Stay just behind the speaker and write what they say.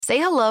Say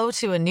hello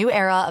to a new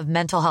era of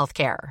mental health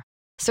care.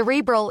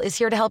 Cerebral is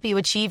here to help you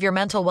achieve your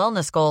mental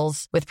wellness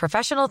goals with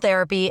professional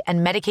therapy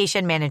and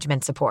medication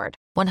management support.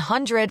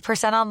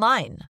 100%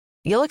 online.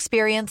 You'll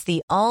experience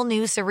the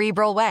all-new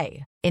Cerebral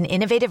Way, an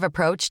innovative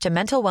approach to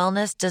mental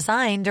wellness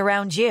designed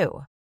around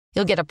you.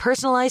 You'll get a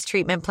personalized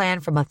treatment plan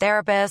from a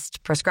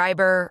therapist,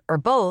 prescriber, or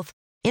both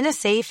in a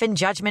safe and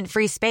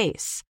judgment-free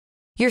space.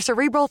 Your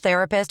Cerebral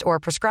therapist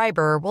or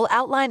prescriber will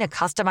outline a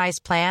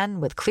customized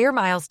plan with clear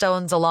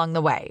milestones along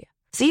the way,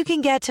 so you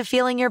can get to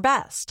feeling your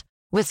best.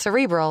 With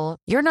Cerebral,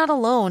 you're not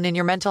alone in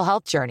your mental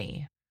health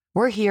journey.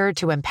 We're here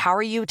to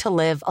empower you to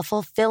live a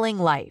fulfilling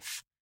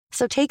life.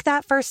 So take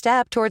that first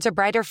step towards a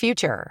brighter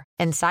future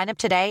and sign up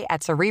today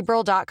at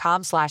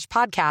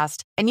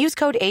Cerebral.com/podcast and use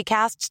code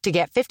ACAST to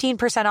get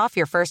 15% off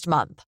your first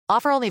month.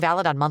 Offer only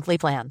valid on monthly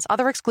plans.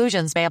 Other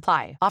exclusions may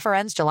apply. Offer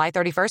ends July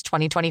 31st,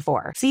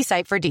 2024. See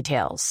site for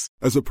details.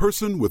 As a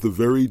person with a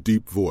very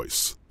deep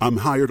voice, I'm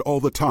hired all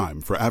the time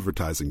for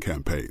advertising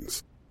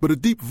campaigns. But a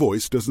deep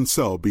voice doesn't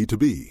sell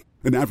B2B.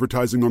 And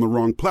advertising on the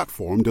wrong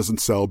platform doesn't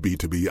sell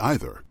B2B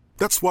either.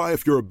 That's why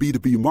if you're a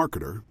B2B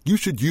marketer, you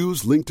should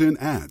use LinkedIn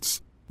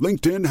ads.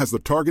 LinkedIn has the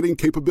targeting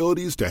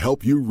capabilities to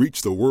help you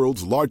reach the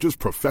world's largest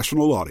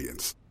professional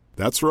audience.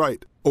 That's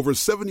right. Over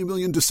 70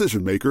 million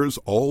decision makers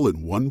all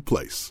in one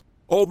place.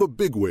 All the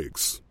big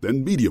wigs,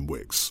 then medium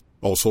wigs.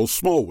 Also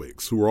small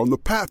wigs who are on the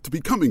path to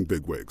becoming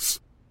big wigs.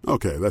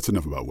 Okay, that's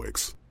enough about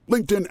wigs.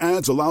 LinkedIn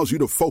ads allows you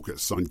to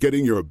focus on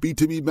getting your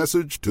B2B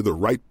message to the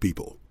right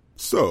people.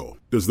 So,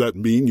 does that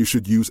mean you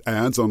should use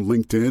ads on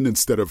LinkedIn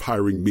instead of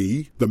hiring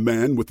me, the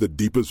man with the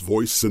deepest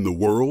voice in the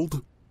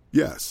world?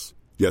 Yes.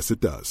 Yes, it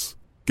does.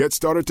 Get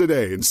started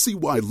today and see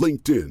why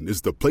LinkedIn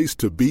is the place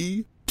to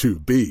be to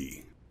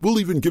be. We'll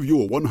even give you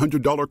a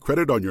 $100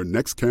 credit on your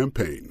next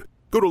campaign.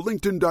 Go to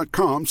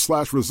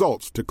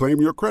linkedin.com/results to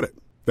claim your credit.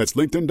 That's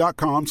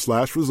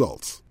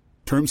linkedin.com/results.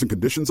 Terms and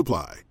conditions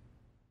apply.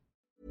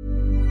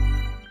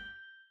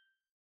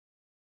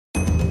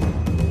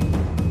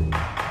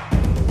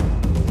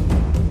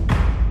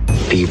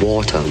 Be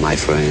water, my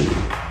friend.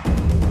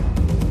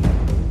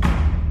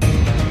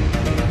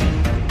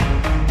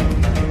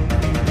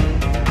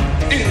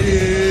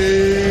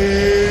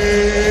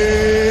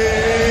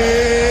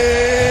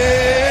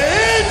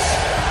 It's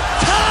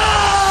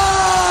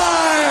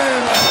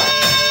time!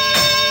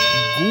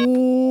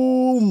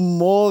 God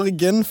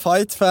morgen,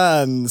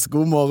 Fight-fans.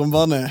 God morgen,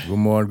 Banne. God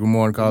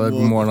morgen, Kalle.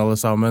 God morgen, alle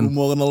sammen. God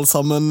morgen, alle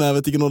sammen. Jeg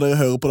vet ikke når dere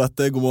hører på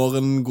dette. God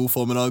morgen, god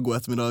formiddag, god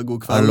ettermiddag, god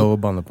kveld. Er det lov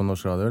å banne på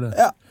norsk radio, eller?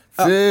 Ja.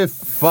 Fy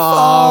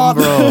faen,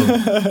 bro!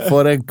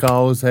 For en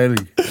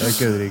kaoshelg. Jeg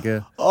kødder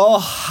ikke.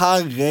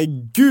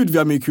 Herregud, vi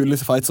har mye kule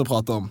fights å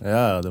prate om.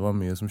 Ja, det var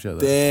mye som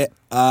skjedde. Det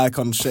er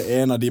kanskje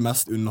en av de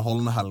mest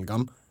underholdende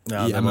helgene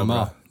i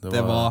MMA.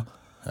 Det var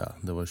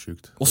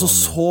sjukt. Og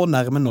så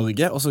nærme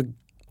Norge, og så...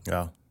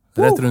 Ja,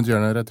 rett rundt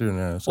hjørnet.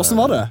 Hvordan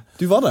var det?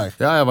 Du var der?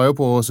 Ja, jeg var jo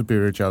på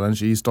Superior Challenge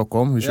i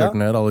Stockholm. Vi kjørte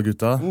ned alle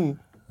gutta.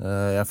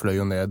 Jeg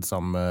fløy jo ned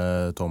sammen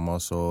med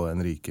Thomas og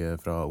Enrique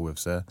fra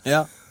UFC.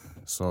 Ja.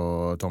 Så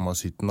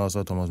Thomas Hytten,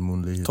 altså Thomas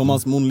Monli.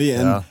 Thomas Monli,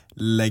 en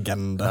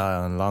legende.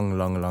 Ja, en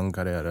lang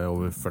karriere,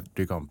 over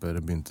 40 kamper,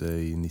 begynte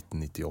i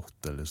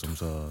 1998, liksom,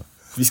 så...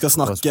 Vi skal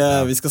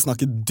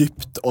snakke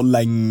dypt og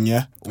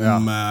lenge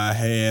om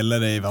hele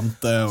det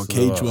eventet, og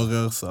Cage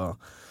Warriors, og...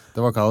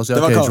 Det var kaos,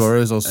 Cage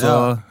Warriors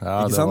også.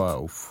 Ja, det var,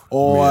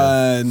 og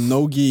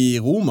Nogi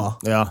Roma.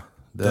 Ja,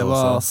 det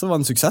var også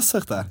en suksess,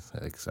 hørte jeg.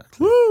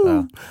 Exactly.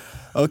 Ja.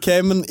 Ok,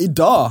 men i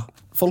dag...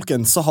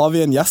 Folkens, så har vi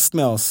en gjest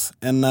med oss.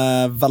 En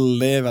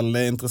veldig,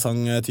 veldig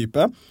interessant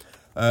type.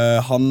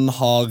 Han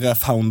har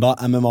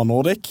foundet MMA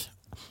Nordic.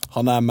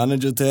 Han er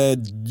manager til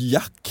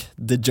Jack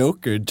the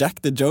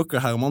Joker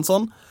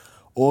Hermansson.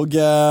 Og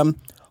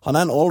han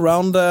er en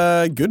all-round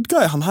good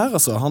guy, han her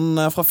altså. Han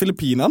er fra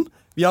Filippinene.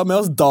 Vi har med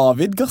oss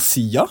David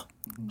Garcia.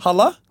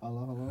 Halla.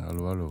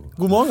 Hallo.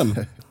 God morgen.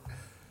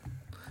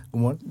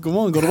 God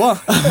morgen. Går det bra?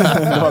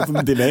 Det var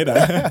en delay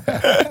der.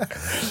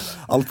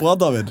 Alt bra,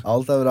 David?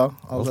 Alt er bra.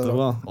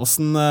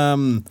 Hvordan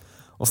er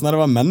det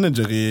å være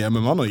manager i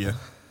MMA Norge?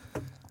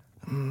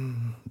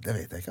 Det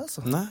vet jeg ikke,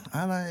 altså. Nei,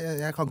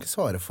 jeg kan ikke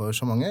svare for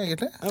så mange,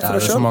 egentlig. Er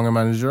det så mange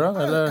managerer,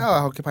 eller? Ja,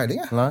 jeg har ikke peiling,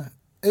 jeg. Nei.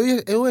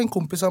 Jeg er jo en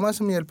kompis av meg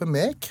som hjelper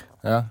meg.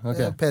 Ja,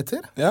 ok.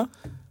 Peter. Ja.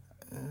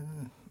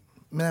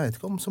 Men jeg vet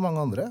ikke om så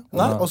mange andre.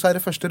 Nei. Og så er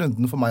det første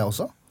runden for meg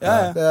også.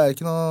 Ja. Det er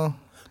ikke noe...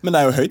 Men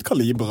det er jo høyt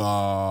kaliber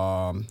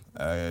av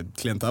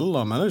klientell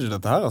og manager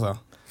dette her, altså.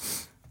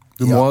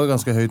 Du må ha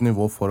ganske høyt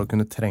nivå for å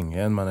kunne trenge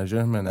en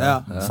manager, mener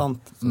jeg. Ja,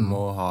 sant. Så du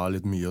må ha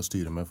litt mye å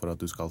styre med for at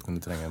du skal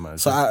kunne trenge en manager.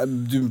 Så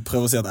du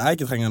prøver å si at jeg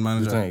ikke trenger en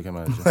manager? Du trenger ikke en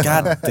manager.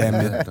 God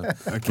damn it.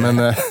 Okay. Men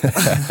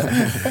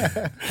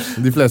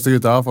de fleste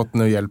gutta har fått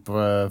noe hjelp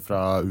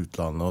fra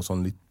utlandet og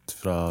sånn litt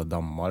fra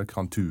Danmark.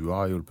 Han Tua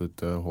har hjulpet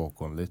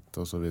Håkon litt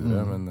og så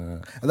videre, men...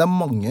 Det er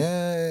mange,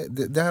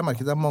 det har jeg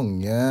merket, det er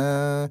mange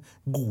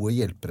gode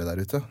hjelpere der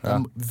ute. Det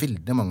er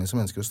veldig mange som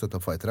ønsker å støtte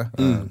opp fightere,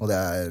 og det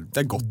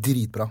er godt.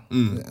 Dritbra.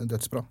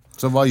 Dødsbra.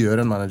 Så hva gjør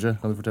en manager?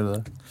 Kan du fortelle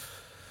det?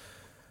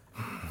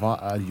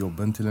 Hva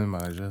jobben til en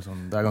manager?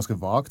 Sånn, det ganske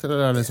vagt,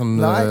 eller det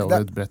sånn over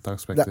et bredt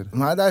aspekter?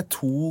 Det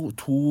to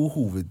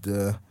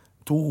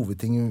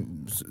hovedting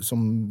som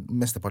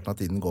mesteparten av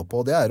tiden går på,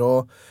 og det er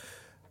å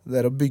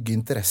bygge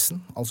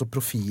interessen, altså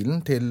profilen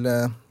til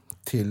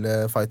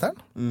fighteren,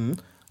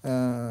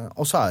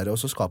 og så er det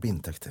også å skape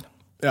inntekter.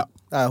 Ja.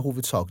 Det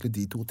hovedsakelig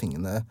de to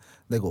tingene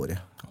det går i.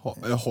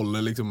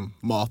 Holde liksom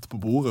mat på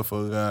bordet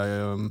for...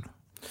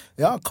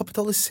 Ja,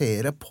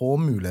 kapitalisere på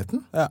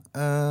muligheten. Ja.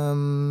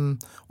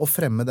 Og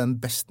fremme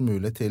den best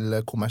mulig til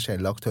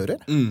kommersielle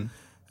aktører.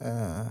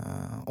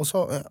 Og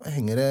så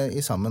henger det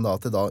i sammen da,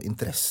 at da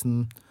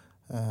interessen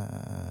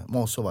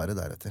må også være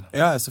deretter.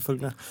 Ja,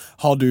 selvfølgelig.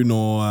 Har du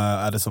nå,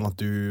 det sånn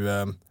at du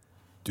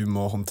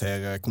må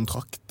håndtere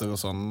kontrakter og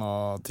sånn,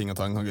 og ting og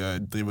tang?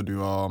 Driver du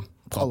og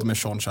prater med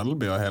Sean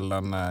Shelby og hele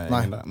den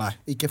gjengen der? Nei,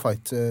 ikke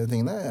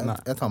fight-tingene.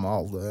 Jeg tar med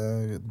alle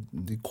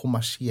de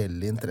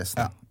kommersielle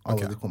interessene. Ja,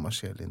 okay. Alle de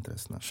kommersielle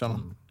interessene.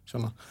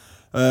 Skjønner.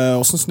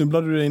 Hvordan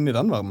snublet du inn i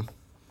den verden?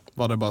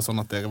 Var det bare sånn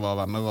at dere var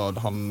venner, og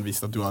han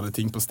visste at du hadde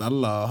ting på stell,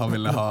 og han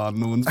ville ha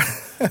noen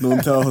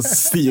til å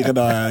styre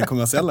det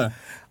kommersielle?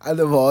 Nei,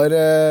 det var...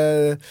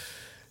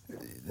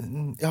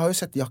 Jeg har jo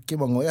sett Jack i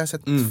mange år. Jeg har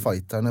sett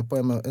fighterne på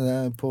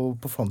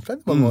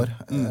frontline i mange år.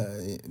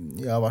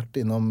 Jeg har vært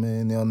innom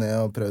i ny og ned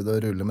og prøvd å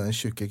rulle med den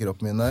tjukke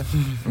kroppen min der.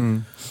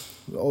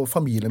 Og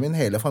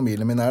hele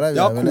familien min der.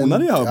 Ja, kona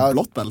di har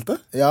blått belte.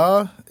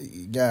 Ja,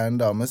 gæren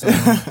dame som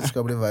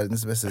skal bli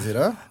verdens beste, sier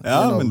jeg. Ja,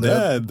 men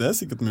det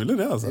sikkert mulig,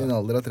 det, altså. I en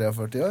alder av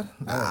 43 år.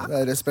 Det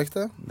respekt,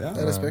 det. Ja,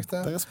 det respekt.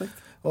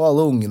 Og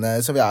alle ungene,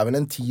 så vi vel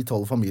en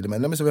 10-12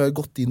 familiemedlemmer, så vi har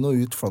gått inn og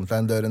ut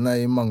frontline-dørene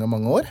i mange,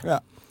 mange år. Ja.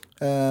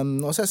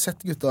 Og så har jeg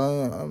sett gutta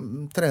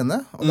trene,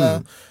 og det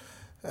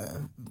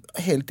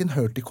helt tiden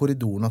hørt i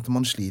korridoren at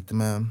man sliter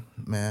med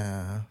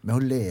å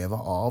leve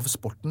av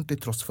sporten, til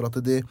tross for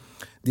at de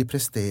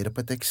presterer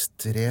på et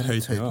ekstremt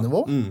høyt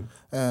nivå,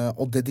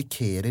 og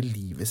dedikerer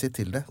livet sitt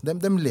til det.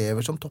 De lever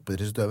som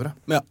toppidrettsutøvere.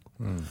 Ja.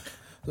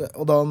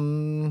 Og da,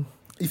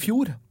 i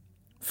fjor,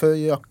 før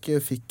Jack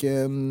fikk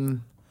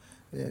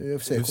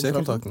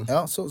UFC-kontrakten,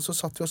 ja, så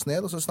satt vi oss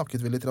ned, og så snakket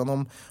vi litt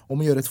om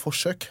å gjøre et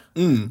forsøk.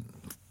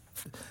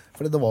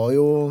 For det var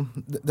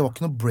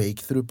ikke noe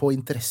breakthrough på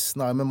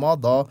interessen av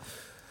MMA. Da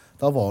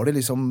var det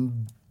liksom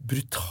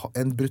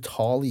en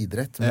brutal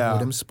idrett, hvor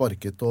de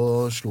sparket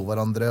og slo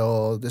hverandre,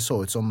 og det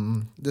så ut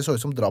som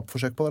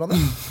drapsforsøk på hverandre.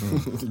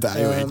 Det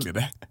jo egentlig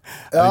det.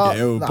 Det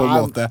jo på en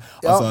måte,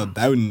 altså,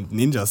 det jo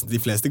ninjas. De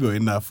fleste går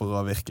inn der for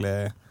å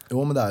virkelig...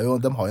 Jo, men de har jo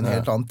en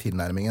helt annen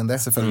tilnærming enn det.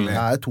 Selvfølgelig.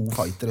 Det to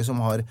fightere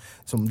som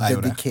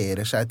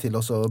dedikerer seg til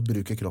å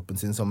bruke kroppen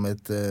sin som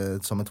et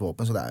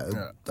våpen, så det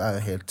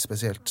helt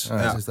spesielt.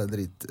 Jeg synes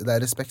det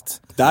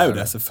respekt. Det jo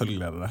det,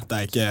 selvfølgelig det.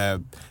 Det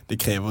ikke, det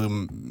krever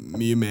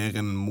mye mer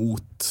enn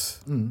mot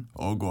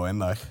å gå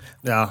inn der.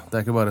 Ja,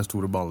 det ikke bare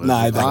store baller.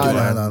 Nei, det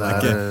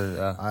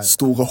ikke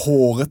store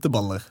hårete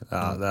baller.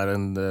 Ja,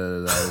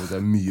 det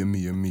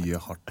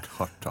mye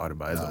hardt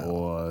arbeid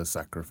og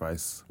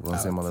sacrifice. Hvordan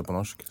sier man det på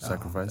norsk?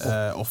 Sacrifice?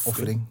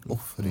 Offring.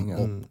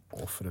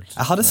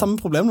 Jeg hadde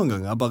samme problem noen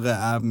ganger. Jeg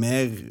bare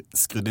mer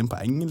skrudd inn på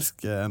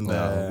engelsk enn det.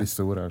 Ja,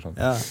 visse ord sånn.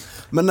 Ja.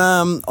 Men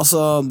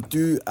altså,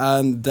 det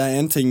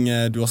en ting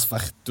du har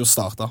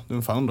startet. Du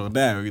en founder.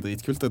 Det jo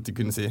dritkult at du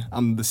kunne si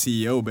I'm the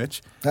CEO, bitch.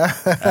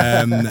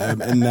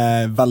 En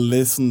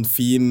veldig sånn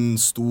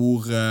fin,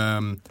 stor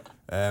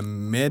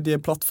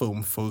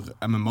medieplattform for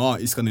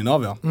MMA i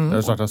Skandinavia. Det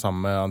har startet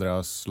sammen med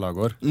Andreas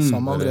Lagård.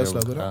 Sammen med Andreas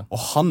Lagård, ja.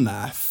 Og han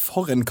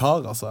for en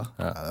kar, altså.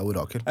 Ja, det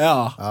orakel.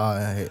 Ja.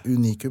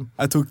 Unikum.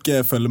 Jeg tok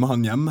følge med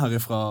han hjem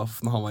herifra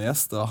når han var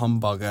gjest, og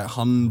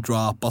han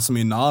droppa så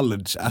mye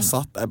knowledge. Jeg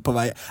på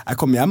vei, jeg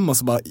kom hjem, og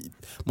så bare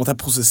måtte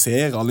jeg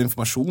prosessere all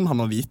informasjon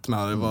han hadde gitt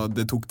meg.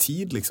 Det tok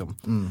tid, liksom.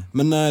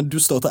 Men du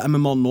startet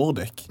MMA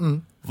Nordic.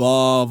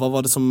 Hva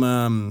var det som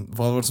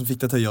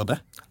fikk deg til å gjøre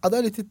det? Ja,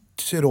 det litt i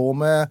tråd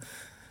med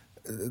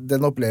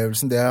den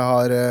opplevelsen det jeg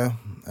har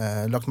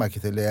lagt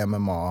merke til i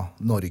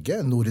MMA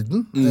Norge,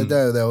 Norden. Det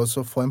jo det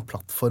å få en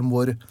plattform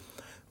hvor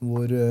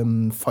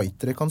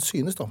fightere kan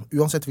synes, da,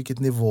 uansett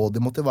hvilket nivå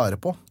de måtte være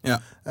på. Ja.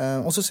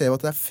 Og så ser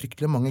vi at det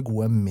fryktelig mange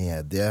gode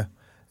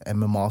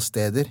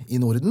medie-MMA-steder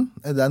i Norden.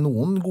 Det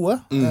noen gode.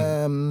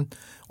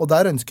 Og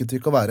der ønsket vi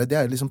ikke å være. Det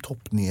liksom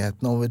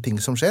toppnyhetene over ting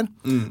som skjer.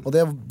 Og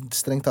det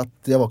strengt tatt,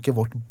 det var ikke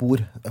vårt bord,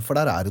 for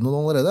der det noen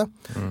allerede.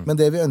 Men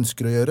det vi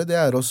ønsker å gjøre, det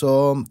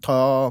også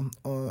ta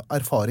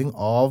erfaring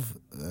av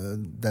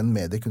den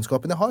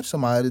mediekunnskapen jeg har,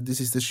 som de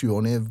siste 20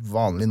 årene i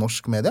vanlig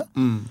norsk medie,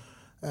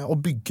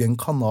 og bygge en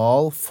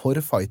kanal for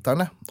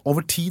fighterne. Over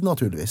tid,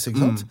 naturligvis,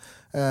 ikke sant?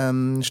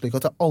 Slik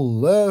at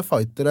alle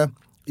fightere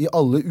i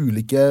alle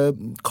ulike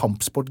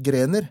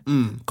kampsportgrener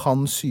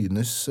kan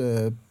synes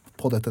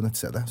på dette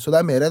nettstedet. Så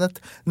det mer enn et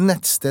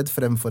nettsted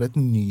fremfor et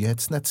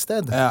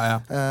nyhetsnettsted. Ja.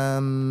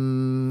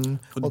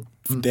 For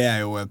det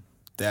jo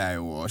det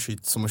jo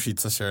som å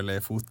skyte seg selv I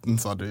foten,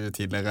 sa du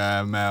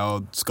tidligere, med å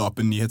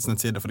skape en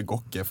nyhetsnettside, for det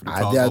går ikke. For du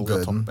Nei, det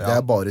døden. Det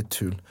bare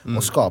tull.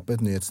 Å skape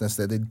et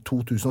nyhetsnettsted I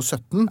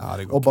 2017,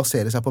 og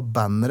basere seg på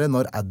bannere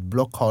når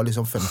Adblock har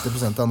liksom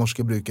 50% av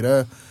norske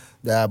brukere,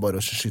 det bare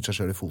å skyte seg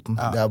selv I foten.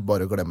 Det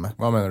bare å glemme.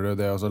 Hva mener du?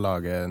 Det å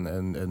lage en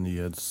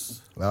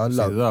nyhetsside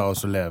da, og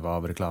så leve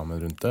av reklamen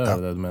rundt det?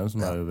 Det du mener,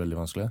 som jo veldig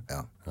vanskelig?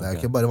 Ja, det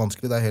ikke bare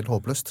vanskelig, det helt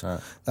håpløst.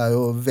 Det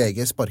jo,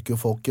 VG sparker jo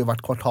folk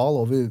hvert kvartal,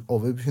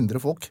 over 100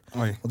 folk.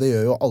 Og det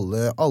gjør jo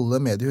alle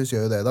mediehus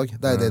gjør jo det I dag.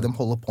 Det det de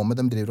holder på med.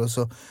 De driver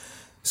også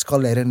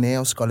skalerer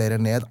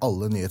ned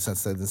alle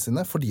nyhetsnettstedene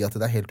sine, fordi at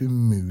det helt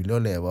umulig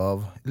å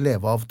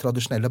leve av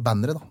tradisjonelle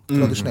bannere, da.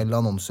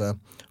 Tradisjonelle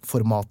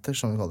annonseformater,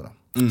 som vi kaller det.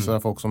 Så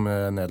det folk som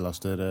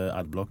nedlaster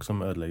Adblock som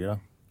ødelegger det?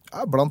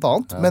 Ja, blant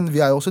annet. Men vi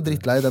jo også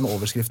drittlei I den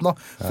overskriften da.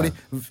 Fordi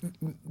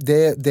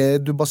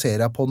det du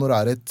baserer på når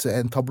det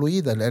en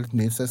tabloid eller et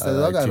nyhetssted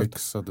I dag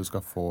kliks, at du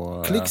skal få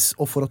kliks,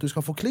 og for at du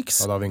skal få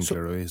kliks da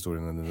vinkler du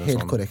historiene dine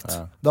helt sånn. Korrekt.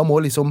 Da må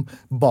liksom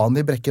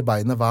Bani brekke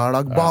beinet hver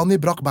dag. Bani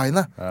brakk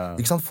beinet!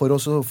 Ikke sant? For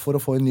å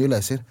få en ny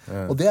leser.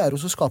 Og det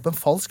også å skape en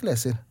falsk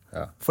leser.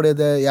 Fordi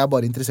jeg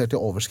bare interessert I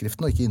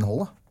overskriften og ikke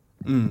innholdet.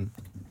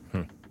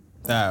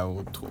 Det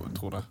jo,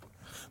 tror det.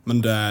 Men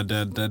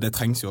det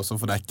trengs jo også,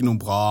 for det ikke noen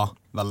bra,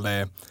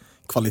 veldig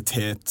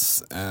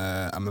kvalitets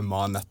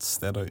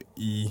MMA-nettsteder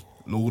I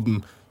Norden,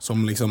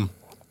 som liksom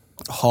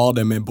har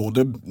det med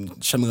både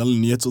generelle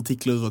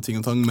nyhetsartikler og ting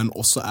og tang, men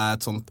også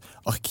et sånt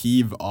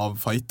arkiv av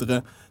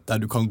fightere, der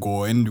du kan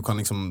gå inn, du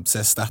kan liksom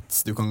se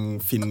stats, du kan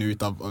finne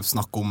ut av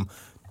snakke om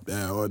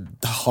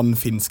han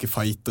finske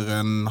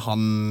fighteren,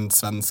 han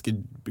svenske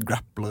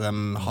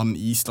grappleren, han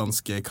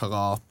islandske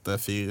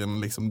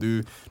karatefyren, liksom, du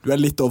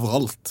litt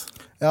overalt.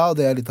 Ja,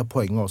 det litt av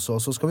poenget også.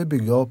 Og så skal vi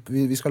bygge opp,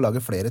 vi skal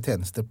lage flere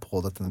tjenester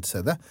på dette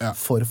nettstedet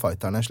for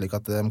fighterne, slik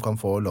at de kan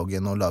få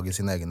loggen og lage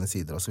sine egne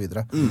sider og så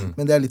videre.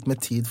 Men det litt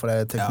med tid, for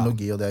det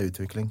teknologi og det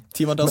utvikling.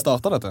 Tid var det å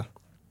starte dette?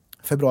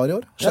 Februar I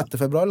år. 6.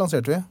 februar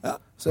lanserte vi. Ja.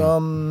 Så,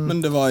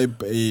 men det var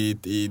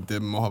det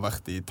må ha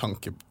vært I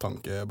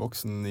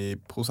tankeboksen I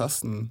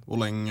prosessen.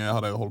 Hvor lenge har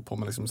dere holdt på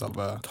med liksom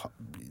selve?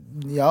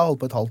 Jeg har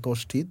holdt på et halvt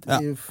års tid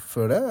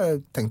før det. Jeg har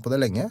tenkt på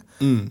det lenge.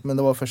 Men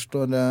det var først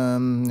når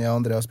jeg og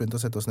Andreas begynte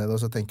å sette oss ned og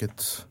så tenke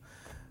ut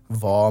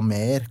hva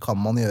mer kan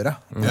man gjøre?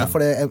 For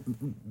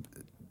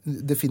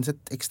det finnes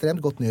et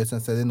ekstremt godt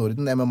nyhetsnettsted I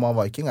Norden. MMA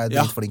Viking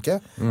dritflinke.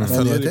 Jeg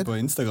følger litt på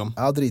Instagram.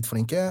 Ja,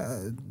 dritflinke.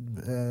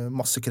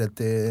 Masse kred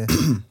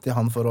til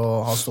han for å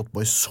ha stått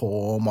på I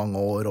så mange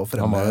år og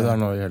fremme. Han var jo der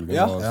nå I helgen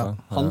også.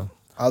 Han.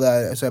 Ja, det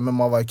så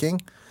MMA Viking.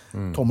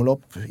 Tommel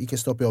opp, ikke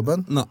stopp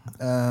jobben.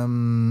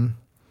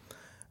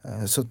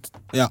 Så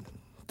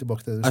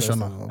tilbake til det du jeg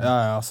skjønner.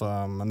 Altså,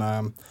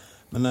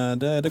 men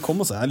det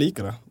kommer seg, jeg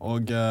liker det.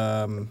 Og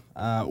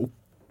jeg opp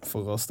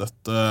for å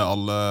støtte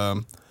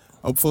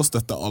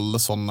alle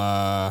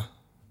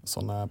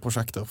sånne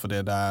prosjekter,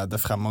 fordi det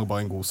fremmer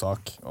bare en god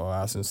sak, og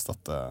jeg synes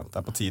at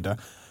det på tide.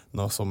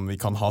 Når som vi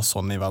kan ha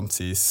sånne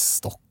events I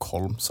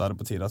Stockholm, så det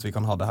på tide at vi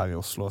kan ha det her I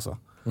Oslo også.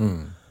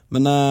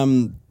 Men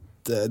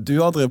du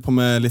har drevet på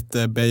med litt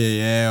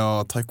BJJ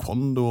og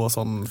taekwondo og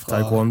sånn fra...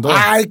 Taekwondo?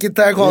 Nei, ikke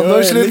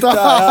taekwondo, slutt da!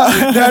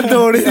 Det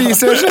dårlig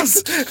research,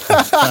 ass!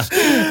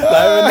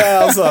 Nei, men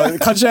altså,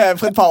 kanskje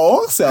for et par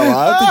år siden,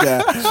 jeg vet ikke.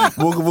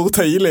 Hvor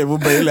tøyelig,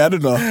 hvor bøyelig du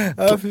nå?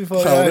 Ja, fy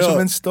faen, jeg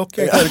som en stokk,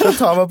 jeg klarer ikke å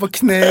ta meg på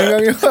kne en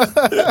gang.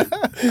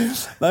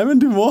 Nei,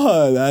 men du må ha...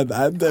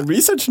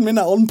 researchen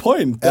min on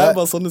point, det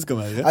bare sånn det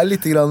skal være. Jeg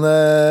litt grann...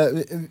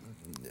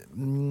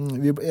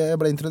 jeg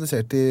ble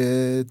introdusert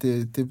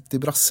til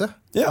brasse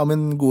av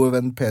min gode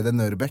venn Peder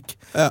Nørbekk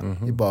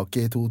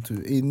tilbake I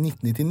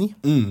 1999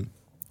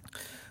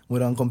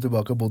 hvor han kom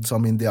tilbake og bodde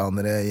sammen med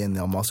indianere I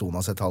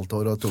Amazonas et halvt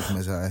år og tok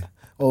med seg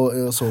og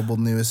så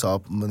bodde han I USA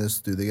med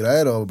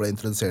studiegreier og ble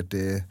introdusert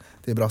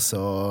til brasse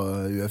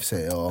og UFC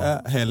og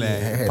hele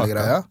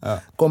greia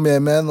kom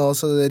hjem igjen og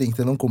så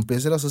ringte noen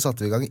kompiser og så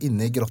satte vi I gang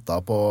inne I grotta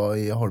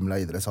I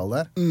Holmlia idrettshall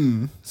der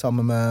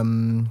sammen med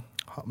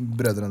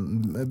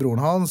broren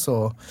hans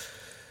og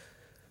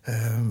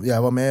jeg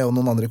var med og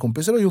noen andre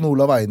kompiser og Jon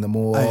Olav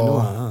Einemo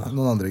og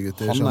noen andre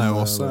gutter han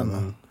jo også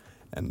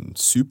en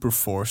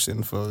superforce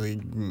innenfor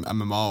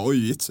MMA og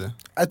jiu-jitsu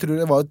jeg tror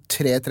det var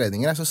 3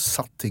 treninger så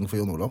satt ting for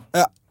Jon Olav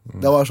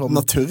det var sånn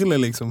naturlig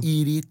liksom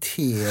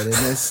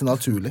irriterende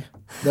naturlig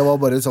det var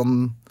bare sånn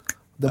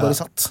det bare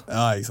satt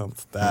ikke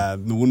sant det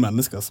noen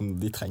mennesker som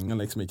de trenger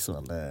liksom ikke så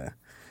veldig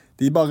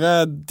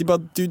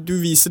du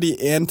viser de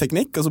en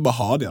teknikk og så bare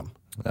har de den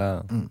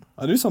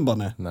du sånn,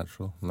 Barne?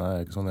 Natural.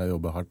 Nei, ikke sånn, jeg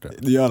jobber hardt.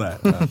 Du gjør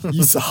det?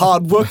 He's a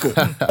hard worker.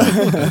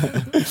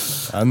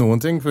 Noen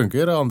ting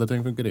funker, andre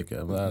ting funker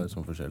ikke. Men det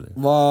liksom forskjellig.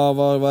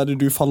 Hva det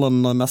du faller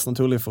mest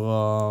naturlig for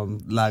å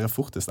lære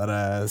fortest?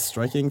 Det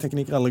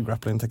striking-teknikker eller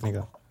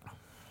grappling-teknikker?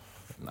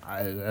 Nei,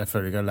 jeg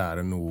føler ikke jeg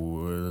lærer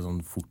noe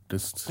sånn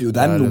fortest. Jo,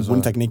 det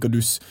noen teknikker du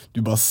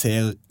bare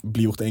ser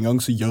bli gjort en gang,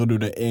 så gjør du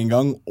det en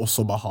gang, og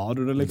så bare har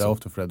du det, liksom. Det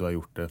ofte fordi du har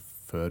gjort det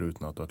før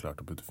uten at du har klart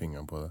å putte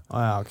fingeren på det.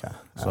 Ok.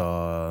 Så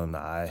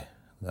nei,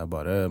 Det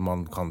bare,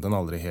 man kan den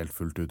aldri helt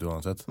fullt ut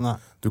uansett. Nei.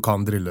 Du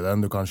kan drille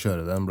den, du kan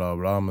kjøre den, bla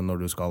bla, men når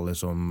du skal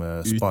liksom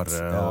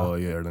sparre og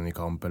gjøre den i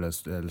kamp, eller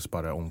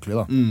sparre ordentlig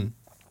da,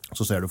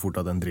 så ser du fort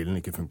at den drillen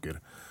ikke funker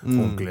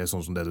ordentlig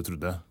sånn som det du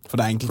trodde. For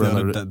det egentlig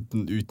gjør det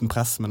uten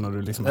press, men når du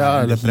liksom...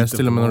 Ja, eller press,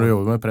 til og med når du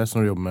jobber med press,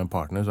 når du jobber med en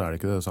partner, så det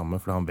ikke det samme,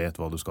 for han vet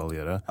hva du skal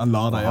gjøre. Han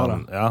lar deg gjøre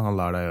det. Ja, han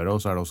lar deg gjøre det,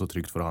 og så det også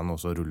trygt for han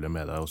også å rulle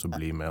med deg, og så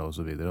bli med, og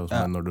så videre.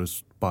 Men når du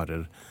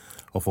sparer,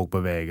 og folk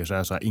beveger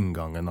seg, så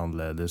inngangen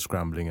annerledes,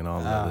 scramblingen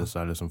annerledes,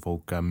 så liksom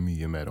folk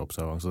mye mer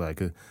observant, så det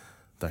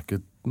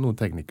ikke noen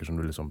teknikker som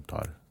du liksom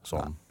tar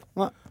sånn.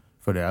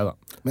 For det da.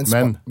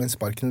 Men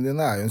sparkene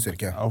dine jo en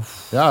styrke.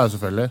 Ja,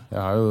 selvfølgelig.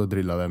 Jeg har jo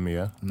drillet det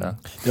mye. Ja.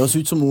 Det høres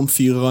ut som noen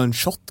fyrer en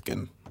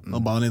shotgun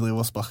når bare de driver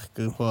og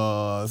sparker på...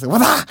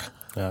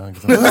 Ja,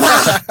 ikke sant?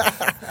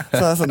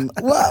 Så sånn,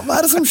 hva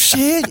det som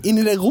skjer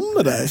inni det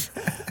rommet der?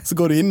 Så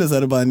går du inn, og så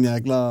det bare en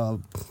jækla...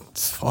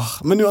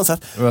 Men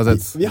uansett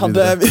vi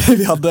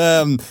hadde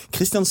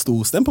Christian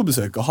Storsten på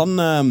besøk, og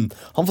han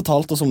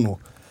fortalte oss om noe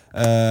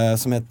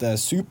som heter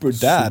Super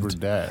Dad.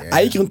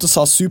 Jeg gikk rundt og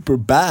sa Super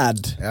Bad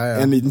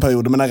en liten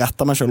periode, men jeg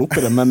rettet meg selv opp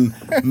i det.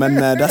 Men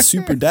det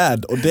Super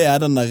Dad, og det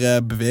den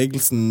der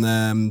bevegelsen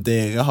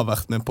dere har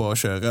vært med på å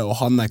kjøre, og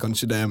han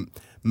kanskje det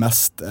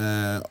mest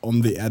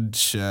on the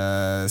edge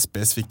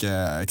spesifikke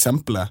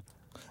eksempelet.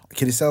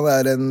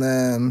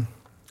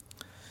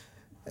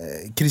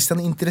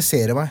 Christian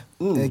interesserer meg.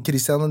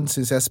 Christian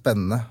synes jeg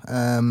spennende.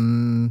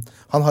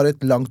 Han har et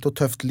langt og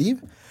tøft liv,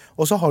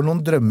 og så har han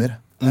noen drømmer.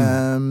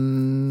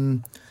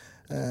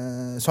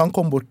 Så han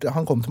kom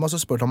til meg og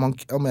spurte om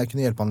jeg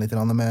kunne hjelpe han litt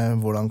med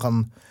hvordan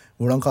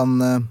kan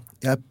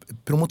jeg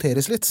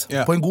promoteres litt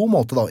på en god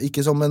måte da,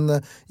 ikke som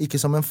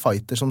en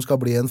fighter som skal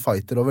bli en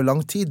fighter over lang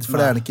tid, for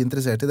det han ikke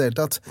interessert i det hele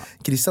tatt.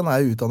 Christian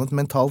jo utdannet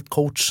mentalt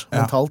coach,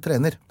 mentalt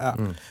trener.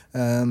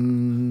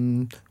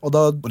 Og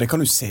det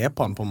kan du se på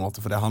han på en måte,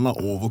 for han har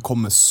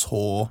overkommet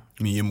så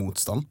mye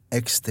motstand.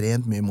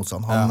 Ekstremt mye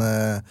motstand.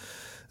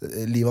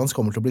 Livet hans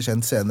kommer til å bli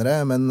kjent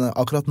senere, men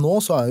akkurat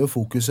nå så jo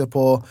fokuset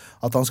på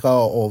at han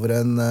skal over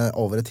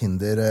et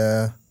hinder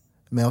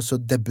med å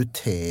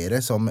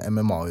debutere som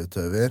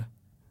MMA-utøver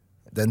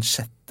den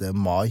 6.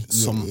 mai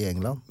i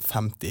England.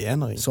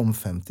 51-åring. Som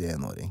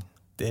 51-åring.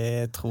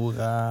 Det tror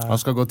jeg...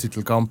 Han skal gå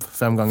titelkamp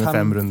 5 ganger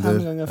 5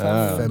 runder.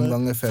 5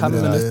 ganger 5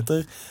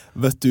 runder.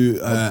 Vet du,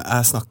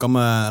 jeg snakket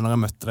med, når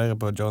jeg møtte dere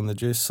på John the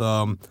Juice,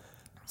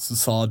 så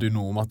sa du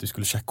noe om at du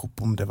skulle sjekke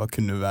opp om det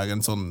kunne være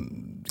en sånn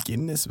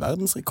Guinness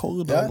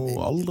verdensrekord eller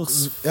noe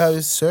alders... Jeg har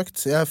jo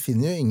søkt, jeg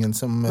finner jo ingen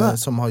som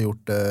har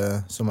gjort det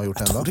enda.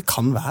 Jeg tror det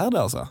kan være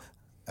det, altså.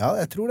 Ja,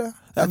 jeg tror det.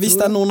 Hvis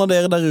det noen av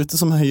dere der ute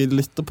som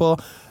lytter på,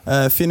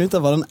 finn ut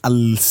av hva den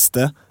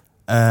eldste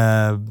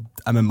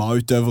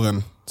MMA-utøveren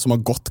som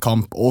har gått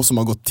kamp, og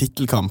som har gått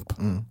titelkamp.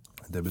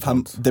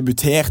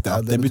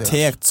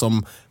 Debutert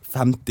som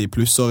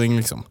 50-plussåring,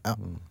 liksom. Ja.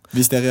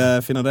 Hvis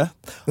dere finner det,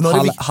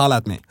 ha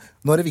at me.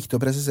 Nå det viktig å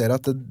presisere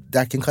at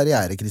det ikke en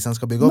karriere Christian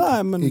skal bygge opp.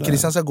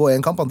 Christian skal gå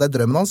en kamp, det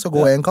drømmen hans å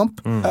gå en kamp,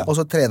 og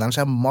så trener han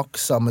seg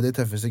maks sammen med de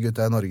tøffeste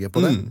gutta i Norge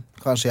på det.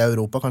 Kanskje i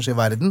Europa, kanskje i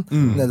verden,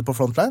 nede på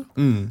frontline.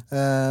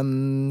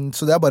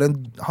 Så det bare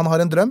han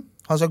har en drøm,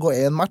 han skal gå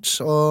en match,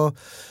 og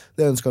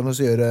det ønsker han å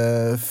gjøre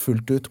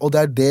fullt ut. Og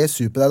det det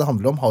super det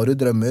handler om. Har du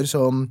drømmer,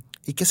 så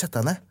ikke sett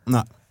deg ned.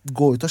 Nei.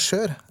 Gå ut og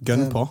kjør.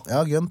 Gun på.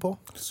 Ja, gun på.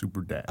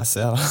 Super dad. Jeg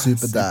ser det.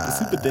 Super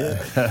dad.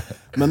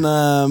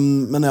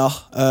 Men ja,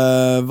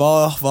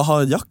 hva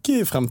har Jack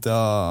i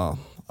fremtiden?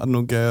 Det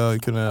noe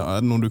gøy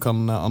det noe du kan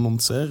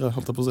annonsere,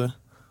 holdt jeg på å si?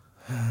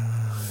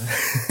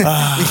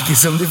 Ikke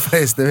som de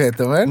fleste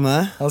vet om vel.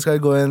 Nei. Han skal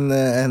gå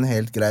en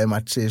helt grei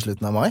match i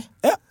slutten av mai.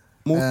 Ja.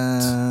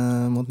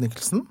 Mot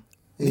Nicholson.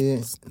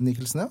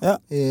 Nicholson, ja.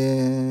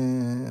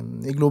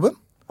 I Globen.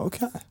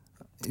 Ok.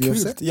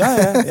 Kult. Ja.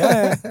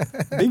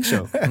 Big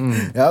show.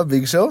 Ja,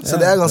 big show. Så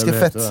det ganske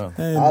fett.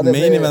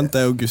 Main event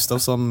jo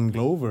Gustafsson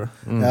Glover.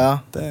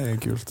 Ja.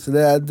 Det kult. Så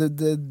det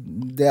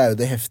jo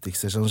det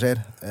heftigste som skjer.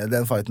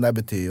 Den fighten der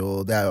betyr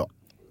jo det jo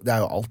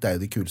alt, det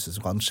jo det kuleste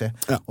som kan skje.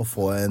 Å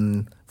få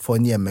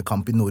en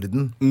hjemmekamp i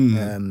Norden.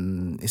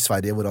 I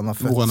Sverige hvor han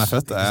født. Hvor han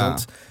født,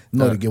 ja.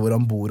 Norge hvor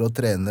han bor og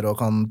trener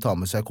og kan ta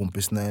med seg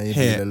kompisene i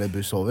bil eller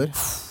buss over.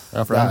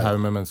 Ja, for det en haug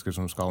med mennesker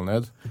som skal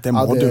ned. Det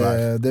må du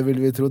være. Det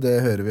vil vi tro, det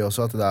hører vi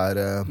også at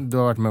det Du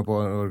har vært med på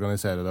å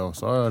organisere det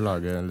også,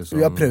 lage liksom...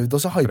 Vi har prøvd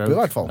oss å hype i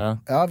hvert fall.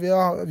 Ja, vi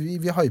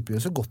hyper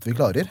jo så godt vi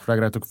klarer. For det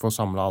greit å få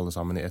samlet alle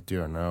sammen i ett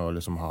hjørne og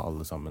liksom ha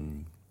alle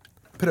sammen...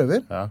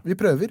 Prøver. Ja. Vi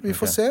prøver, vi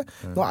får se.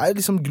 Nå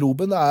liksom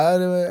Globen,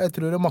 jeg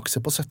tror det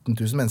makser på 17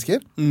 000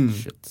 mennesker.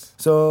 Shit.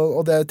 Så,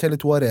 og det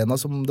Tele2 Arena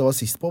som det var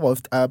sist på,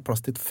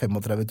 plass til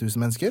 35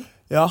 000 mennesker.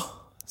 Ja,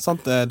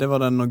 sant, det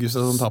var den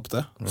Augusta som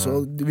tappte.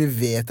 Så vi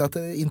vet at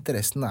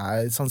interessen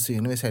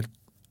sannsynligvis helt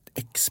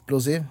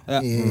eksplosiv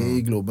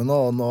i Globen,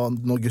 og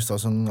når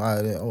Gustavsson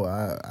er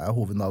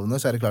hovednavnet,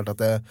 så det klart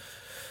at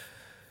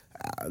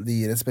det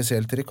gir et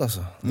spesielt trykk,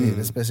 altså. Det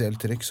gir et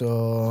spesielt trykk, så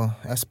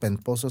jeg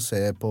spent på å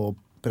se på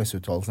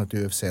presseutvalgelsen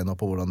til UFC nå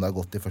på hvordan det har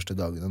gått de første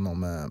dagene nå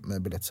med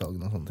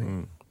billettsalgene og sånne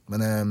ting.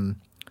 Men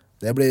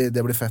Det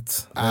blir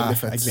fett. Det blir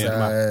fett. Jeg gleder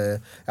meg.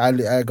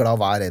 Jeg glad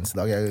hver eneste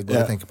dag. Jeg går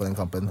og tenker på den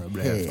kampen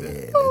hele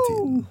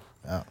tiden.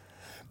 Ja.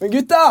 Men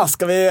gutta,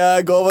 skal vi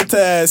gå over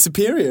til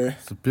Superior?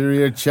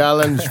 Superior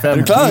Challenge 15. Er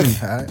du klar?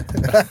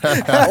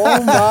 Oh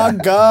my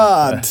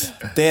god!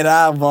 Det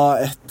der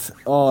var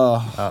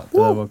Ja,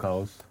 det var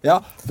kaos.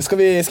 Ja, skal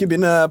vi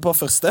begynne på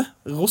første?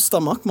 Rosta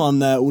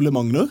Makman, Ole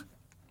Magner.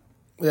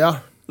 Ja.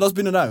 La oss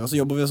begynne der, og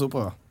så jobber vi oss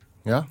oppover.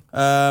 Ja.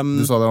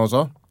 Du så det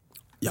også?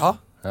 Ja.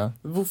 Ja.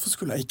 Hvorfor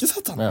skulle jeg ikke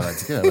sett han? Jeg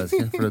vet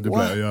ikke, fordi du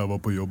ble jeg var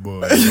på jobb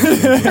og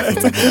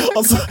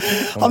Altså,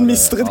 han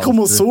mister et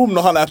kromosom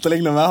når han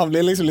etterligner meg. Han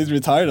blir liksom litt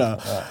retired.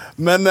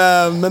 Men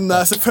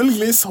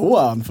selvfølgelig så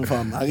han, for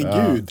faen.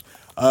 Herregud.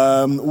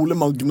 Ole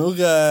Magner,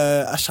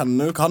 jeg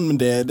kjenner jo ikke han,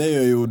 men det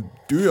gjør jo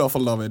du i hvert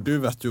fall, David. Du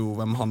vet jo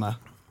hvem han er.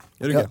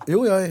 Gjør du ikke?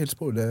 Jo, jeg har hilst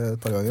på Ole et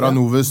par ganger. Fra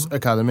Novus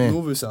Academy.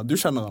 Novus, ja. Du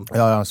kjenner han.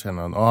 Ja, jeg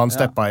kjenner han. Og han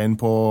steppet inn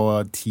på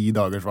 10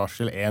 dagers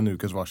varsel, 1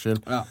 ukes varsel.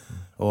 Ja.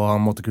 Og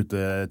han måtte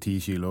kutte 10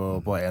 kilo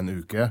på 1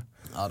 uke.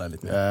 Ja, det er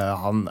litt mye.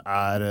 Han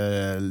er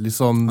litt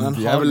sånn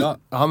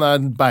han er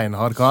en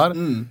beinhard kar.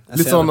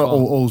 Litt sånn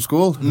old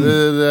school.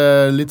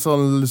 Litt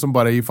sånn liksom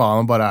bare i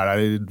faen. Bare er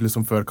der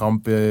liksom før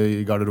kamp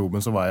i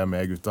garderoben, så var jeg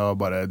med gutta. Og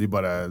de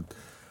bare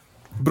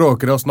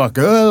bråker og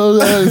snakker.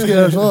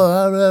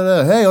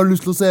 Hei, har du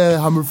lyst til å se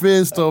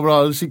Hammerfist? Og bla,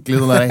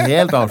 skikkelig sånn der,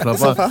 helt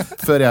avslappet.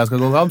 Før jeg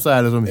skal gå kamp, så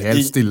er jeg liksom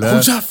helt stille.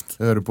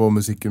 Jeg hører på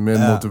musikken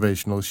min,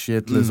 motivational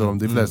shit. Liksom.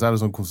 De fleste er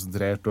liksom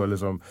konsentrert. Og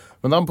liksom.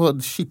 Men han på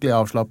skikkelig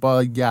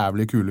avslappet,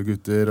 jævlig kule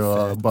gutter,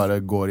 og bare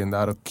går inn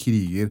der og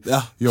kriger.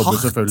 Jobber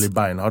selvfølgelig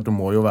beinhardt, og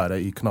må jo være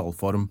i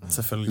knallform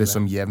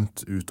liksom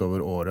jevnt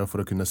utover året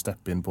for å kunne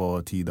steppe inn på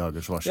 10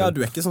 dagers varsel. Ja,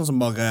 du er ikke sånn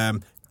som bare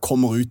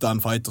kommer ut av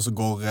en fight og så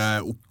går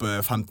opp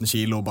 15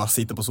 kilo og bare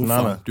sitter på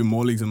sofaen. Du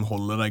må liksom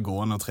holde deg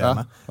gående og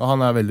trene. Ja, og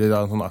han er veldig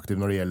sånn aktiv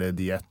når det gjelder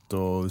diett,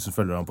 og hvis du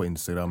følger han på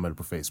Instagram eller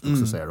på Facebook,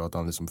 så ser du at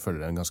han liksom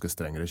følger en ganske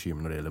streng regime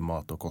når det gjelder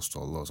mat og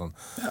kosthold og sånn.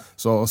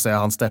 Så å se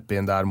han steppe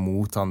inn der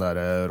mot han der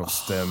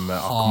Rostem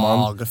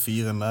Akman. Harde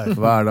fyren der.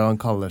 Hva er det han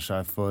kaller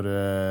seg for?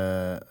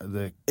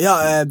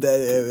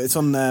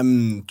 Sånn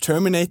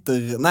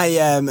Terminator, nei,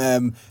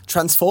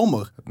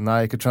 Transformer.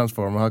 Nei, ikke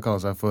Transformer, han kaller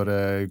seg for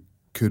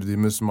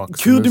Kurdimus Maximus.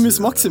 Kurdimus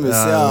Maximus,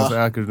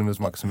 ja. Kurdimus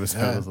Maximus.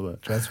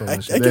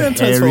 Transformers. Er ikke det en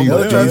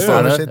Transformer?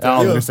 Jeg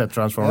har aldri sett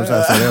Transformers.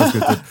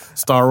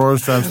 Star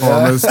Wars,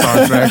 Transformers,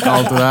 Star Trek,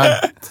 alt det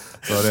der.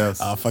 Sorry, yes.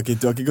 Ja, fuck it,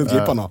 du har ikke gått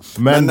glipp av nå.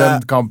 Men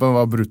den kampen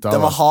var brutal.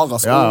 Den var hard,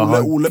 altså.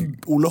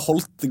 Ole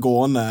holdt det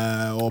gående.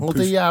 Holdt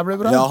det jævlig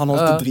bra. Ja, han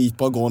holdt det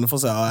dritbra gående for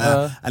seg.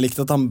 Jeg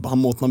likte at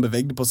måten han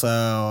bevegde på seg.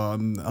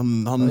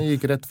 Han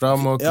gikk rett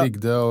fram og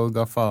krigde og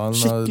ga faen.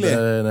 Skikkelig.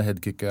 Det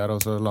headkicket her, og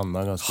så landet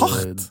han ganske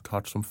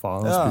hardt som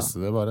faen. Han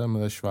spiste det bare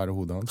med det svære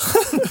hodet hans.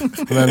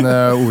 Men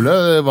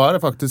Ole var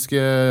faktisk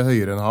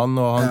høyere enn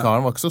han, og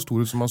karen var ikke så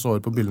stor som han så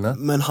ut på bildene.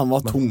 Men han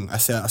var tung.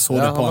 Jeg så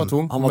det på han.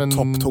 Han var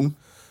topptung.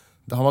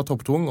 Han var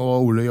topptung,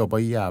 og Ole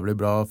jobbet jævlig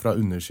bra fra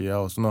undersida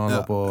også når han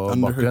var på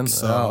bakken.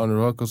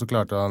 Underhook, og så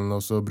klarte han,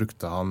 og så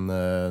brukte han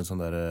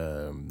sånn der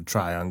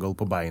triangle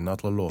på beina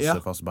til å låse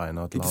fast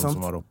beina til han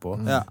som var oppå,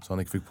 så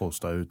han ikke fikk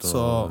posta ut.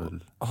 Så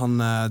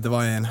det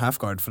var i en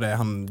half-guard, fordi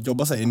han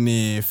jobbet seg inn i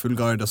full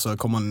guard, og så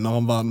kom han,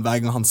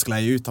 hver gang han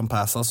sklei ut, han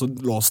passet, så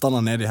låste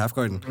han ned i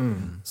half-guarden.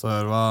 Så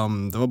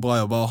det var bra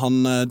jobba, og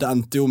det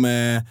endte jo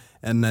med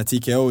en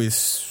TKO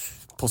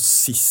på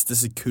siste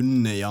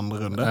sekundet i andre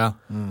runde.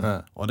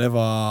 Og det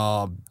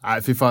var... Nei,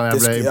 fy faen, jeg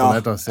ble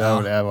imponert, altså.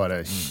 Jeg bare,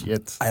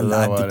 shit.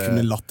 De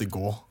kunne latt det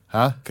gå.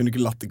 Hæ? Kunne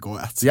ikke latt det gå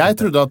Jeg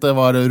trodde at det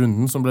var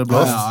runden som ble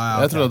blåst.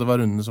 Jeg trodde at det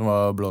var runden som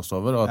var blåst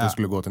over, og at det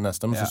skulle gå til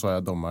neste, men så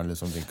jeg dommeren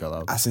liksom vinket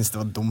det ut. Jeg synes det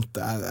var dumt.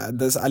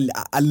 Jeg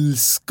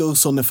elsker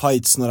sånne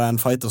fights når det er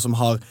en fighter som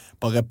har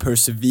bare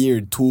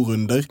persevered 2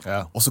 runder,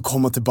 og så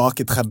kommer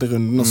tilbake i 3.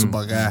 runden, og så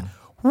bare...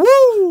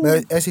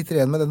 Men jeg sitter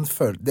igjen med den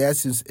jeg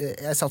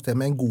satt igjen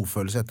med en god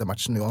følelse etter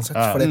matchen uansett,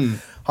 fordi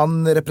han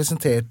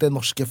representerte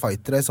norske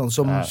fightere, sånn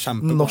som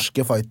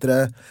norske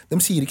fightere, de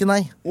sier ikke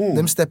nei,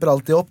 de stepper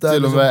alltid opp.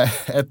 Til og med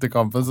etter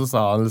kampen så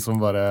sa han liksom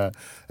bare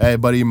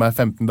gi meg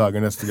 15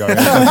 dager neste gang,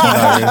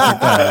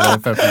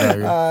 15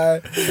 dager.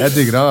 Jeg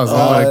digger han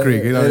altså, bare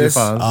kriger.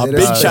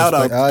 Big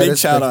shout-out, big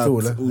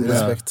shout-out.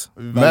 Respekt.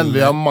 Men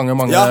vi har mange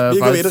vi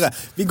går videre.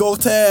 Vi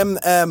går til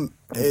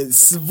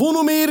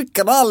Svonomir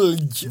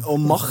Kralj og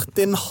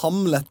Martin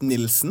Hamlet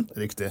Nilsen.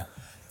 Riktig.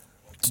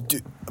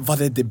 Var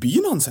det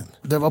debuten hans?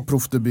 Det var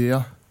proffdebut, ja.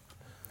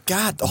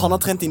 God, og han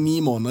har trent i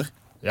 9 måneder.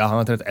 Ja, han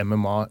har trent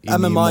MMA i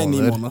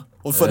 9 måneder.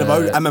 Og for det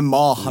var jo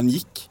MMA han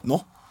gikk nå.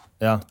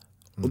 Ja.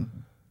 Og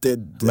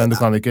men du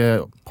kan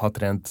ikke ha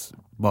trent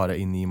bare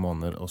i 9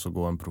 måneder, og så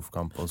gå en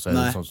proffkamp, og så er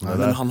det sånn som det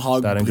der.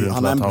 Det er en grunn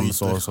til at han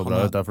så bra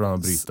ut, derfor han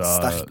har brytet,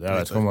 jeg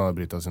vet ikke om han har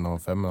brytet siden han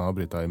var 5, men han har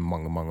brytet i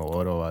mange, mange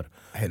år, og er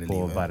på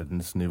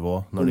verdensnivå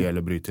når det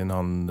gjelder bryting.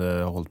 Han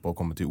holdt på å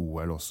komme til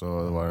OL også,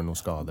 det var noen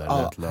skader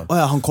eller et eller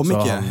annet. Han kom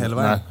ikke hele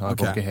veien? Nei,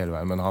 han kom ikke hele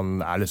veien, men han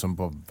er liksom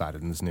på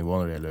verdensnivå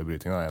når det gjelder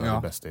bryting, han er en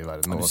av de beste i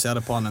verden. Du ser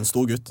det på han, en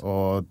stor gutt.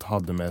 Og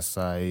hadde med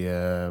seg,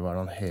 hva er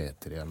det han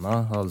heter igjen da?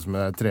 Hadde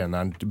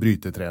med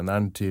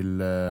brytetreneren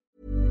til...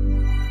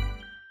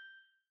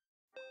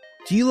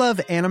 Do you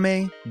love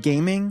anime,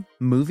 gaming,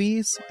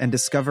 movies, and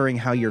discovering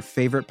how your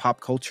favorite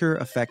pop culture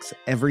affects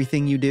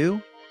everything you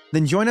do?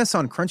 Then join us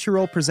on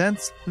Crunchyroll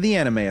Presents The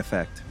Anime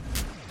Effect.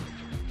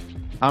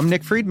 I'm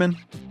Nick Friedman.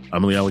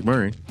 I'm Lee Alec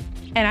Murray.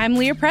 And I'm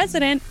Leah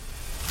President.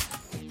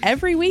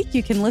 Every week,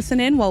 you can listen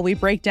in while we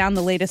break down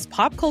the latest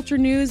pop culture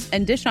news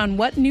and dish on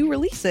what new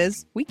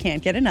releases we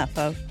can't get enough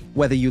of.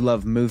 Whether you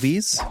love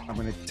movies, I'm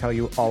going to tell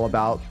you all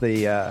about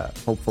the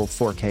hopeful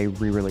 4K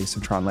re-release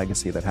of Tron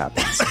Legacy that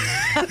happens.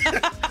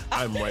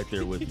 I'm right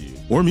there with you.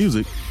 Or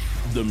music.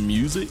 The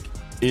music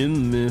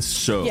in this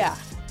show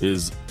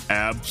is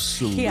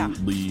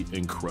absolutely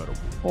incredible.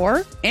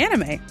 Or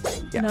anime.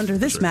 And under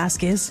this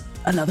mask is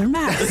another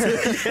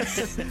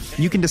mask.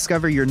 You can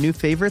discover your new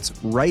favorites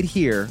right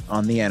here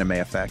on The Anime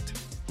Effect.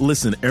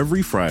 Listen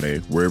every Friday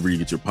wherever you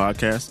get your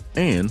podcasts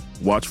and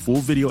watch full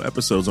video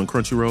episodes on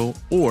Crunchyroll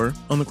or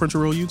on the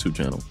Crunchyroll YouTube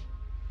channel.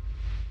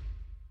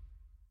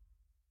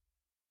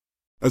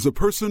 As a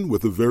person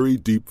with a very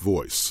deep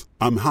voice,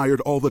 I'm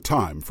hired all the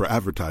time for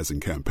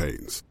advertising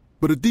campaigns.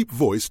 But a deep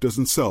voice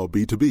doesn't sell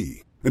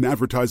B2B, and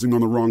advertising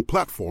on the wrong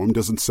platform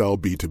doesn't sell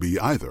B2B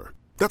either.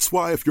 That's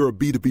why if you're a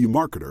B2B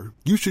marketer,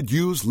 you should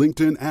use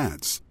LinkedIn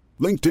ads.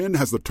 LinkedIn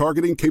has the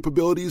targeting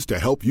capabilities to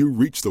help you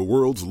reach the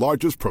world's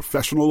largest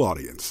professional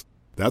audience.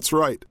 That's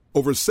right,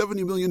 over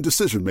 70 million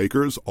decision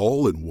makers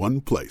all in one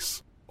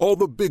place. All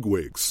the big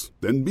wigs,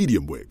 then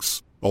medium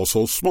wigs,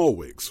 also small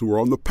wigs who are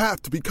on the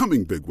path to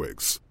becoming big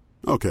wigs.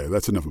 Okay,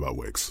 that's enough about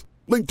wigs.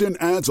 LinkedIn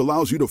ads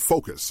allows you to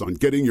focus on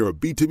getting your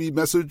B2B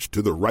message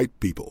to the right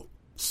people.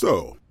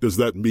 So, does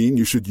that mean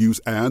you should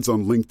use ads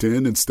on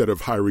LinkedIn instead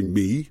of hiring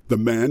me, the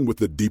man with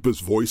the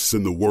deepest voice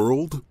in the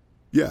world?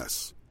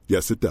 Yes.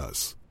 Yes, it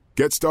does.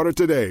 Get started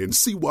today and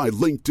see why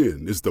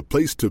LinkedIn is the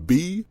place to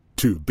be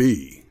to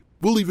be.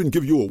 We'll even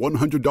give you a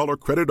 $100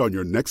 credit on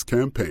your next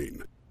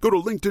campaign. Go to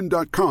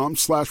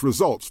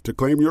linkedin.com/results to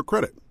claim your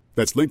credit.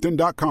 That's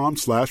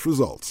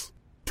linkedin.com/results.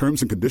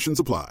 Terms and conditions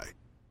apply.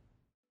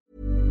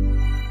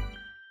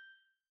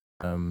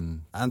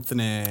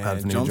 Anthony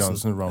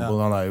Johnson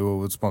Rumble, han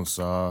jo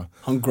sponset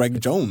Han Greg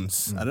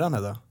Jones, det han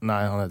heter?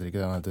 Nei, han heter ikke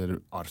det, han heter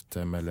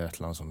Artem eller et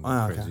eller annet sånt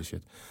crazy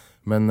shit.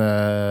 Men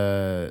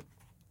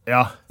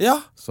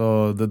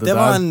så det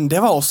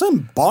var også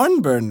en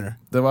barnburner.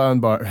 Det var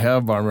en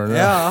barnburner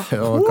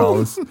og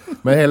kaos.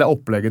 Men hele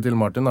opplegget til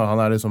Martin da,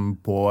 han liksom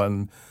på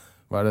en,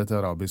 hva det et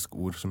arabisk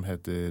ord som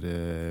heter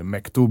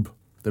mektub.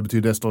 Det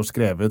betyr det står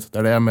skrevet. Det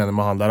det jeg mener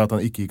med han der, at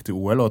han ikke gikk til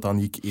OL, og at han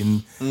gikk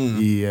inn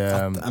i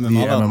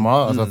MMA.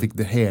 Altså han fikk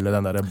det hele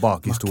den der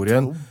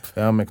bakhistorien.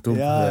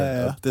 Mektub.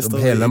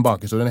 Hele den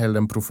bakhistorien, hele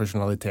den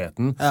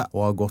profesjonaliteten,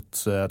 og har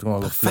gått, jeg tror han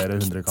har gått flere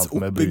hundre kamper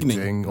med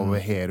bryting over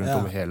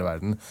hele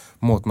verden.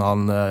 Måten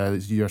han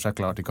gjør seg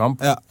klar til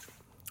kamp.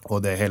 Og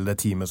det hele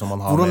det teamet som han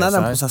har med seg. Hvordan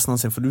den prosessen han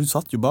sin? For du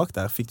satt jo bak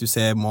der. Fikk du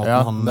se måten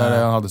han...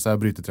 Ja, han hadde seg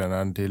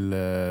brytetreneren til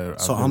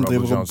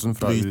Anthony Johnson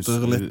fra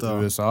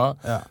USA.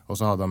 Og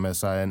så hadde han med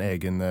seg en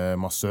egen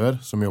massør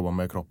som jobber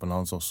med kroppen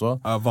hans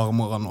også.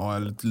 Varmer han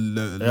og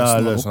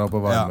løsner opp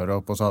og varmer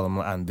opp. Og så hadde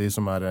han Andy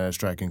som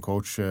striking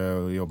coach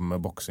og jobber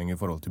med boksing i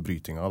forhold til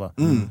brytinga da.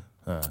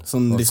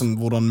 Sånn liksom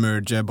hvordan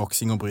merge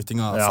boksing og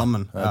brytinga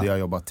sammen. De har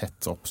jobbet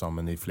tett opp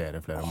sammen i flere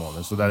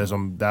måneder. Så det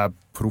liksom, det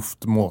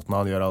proft måten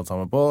han gjør alt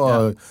sammen på.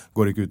 Og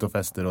går ikke ut og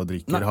fester og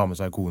drikker, har med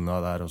seg kona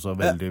der. Og så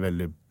veldig,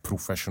 veldig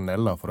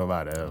profesjonell da, for å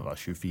være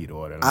 24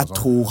 år eller noe sånt. Jeg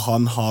tror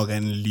han har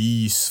en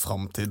lys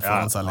fremtid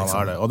foran seg. Liksom. Han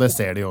har det, og det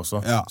ser de også.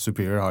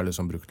 Superior har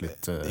liksom brukt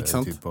litt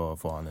tid på å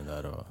få han inn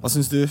der. Og... Hva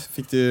synes du?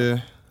 Fikk du...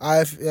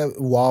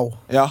 Wow.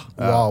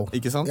 Wow.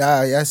 Ikke sant?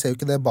 Jeg ser jo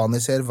ikke det Bani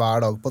ser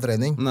hver dag på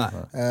trening.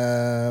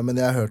 Men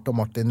jeg har hørt om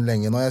Martin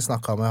lenge nå. Jeg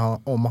snakket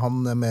om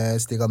han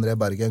med Stig André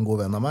Berge, en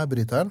god venn av meg,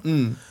 bryteren.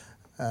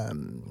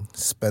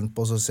 Spent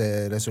på å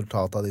se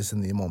resultatet av disse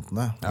 9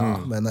 månedene.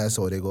 Men jeg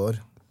så det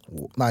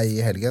i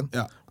helgen.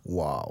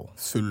 Wow.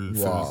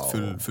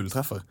 Full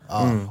treffer.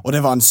 Og det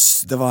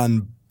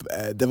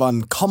var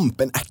en kamp,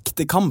 en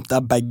ekte kamp,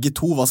 der begge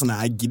to var sånn,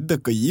 jeg gidder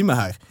ikke å gi meg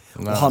her.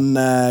 Og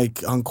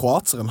han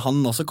kroatseren,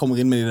 han også kommer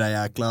inn med de der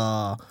jækla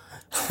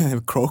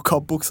Crow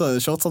Cup-bukser,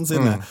 shortsene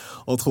sine,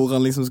 og tror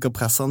han liksom skal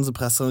presse han, så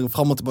presser han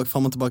frem og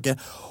tilbake,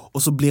 og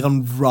så blir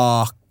han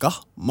raka.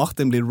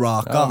 Martin blir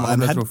raka av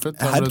en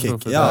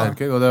headkick. Og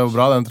det er jo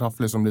bra, den traff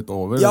liksom litt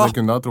over. Det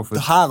kunne ha truffet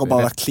det her har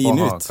bare vært clean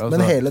ut.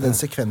 Men hele den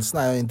sekvensen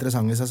er jo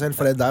interessant i seg selv,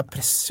 for det der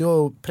presser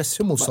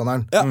jo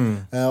motstanderen.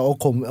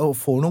 Og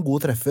får noen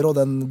gode treffer, og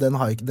den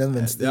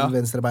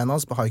venstre beina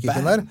hans på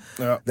high-kicken der,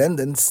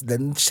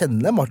 den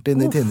kjenner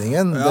Martin i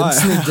tinningen. Den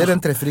snidder,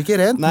 den treffer ikke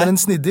rent, men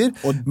den snidder.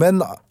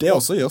 Men det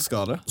også gjør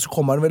skade. Så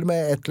kommer han vel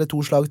med 1 eller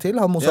 2 slag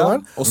til, han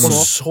motstanderen, og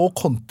så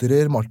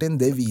kontrer Martin.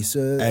 Det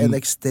viser en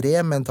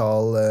ekstrem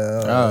mental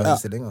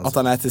innstilling. At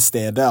han til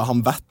stede,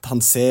 han vet,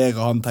 han ser,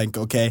 og han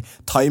tenker, ok,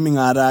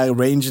 timingen der,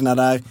 rangen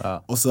der,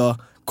 og så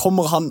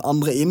kommer han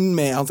andre inn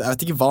med, jeg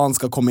vet ikke hva han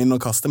skal komme inn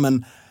og kaste,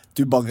 men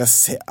du bare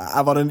ser,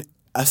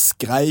 jeg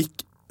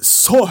skreik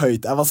så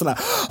høyt, jeg var sånn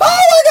der, oh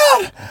my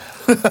god!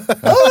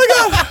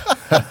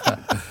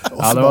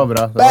 Det var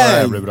bra, det var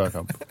en jævlig bra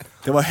kamp.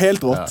 Det var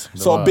helt rått.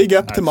 Så big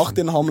up til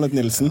Martin Hamlet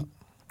Nilsen.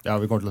 Ja,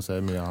 vi kommer til å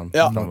se mye av han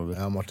fremover.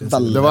 Ja, Martin.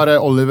 Det var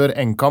Oliver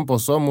Enkamp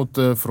også, mot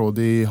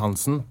Frodi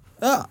Hansen.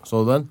 Ja.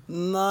 Så du den?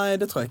 Nei,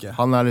 det tror jeg ikke.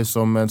 Han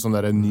liksom en sånn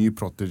der ny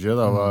protege,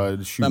 da, var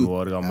 20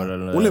 år gammel.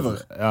 Eller, Oliver?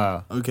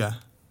 Ja. Ok.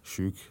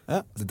 Sjuk. Ja.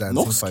 The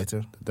Dancing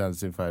Fighter. The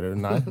Dancing Fighter.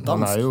 Nei,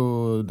 han jo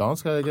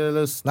dansk, ikke?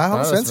 Eller? Nei,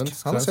 han svensk.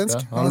 Han svensk.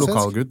 Ja. Han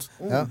lokalgutt.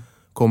 Ja.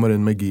 Kommer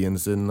inn med gien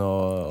sin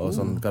og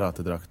sånn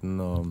karatedrakten.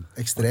 Og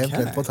ekstremt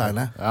lett på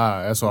tærne.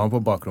 Ja, jeg så han på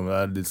bakrommet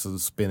der, litt sånn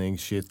spinning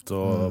shit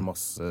og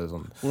masse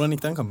sånn. Hvordan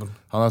gikk den kampen?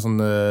 Han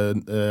sånn,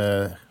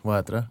 hva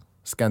heter det?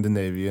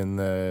 Scandinavian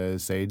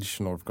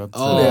Sage Northcutt.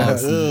 Så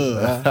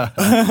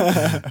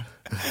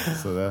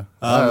det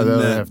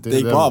var heftig. Det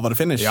gikk bra, var det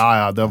finish?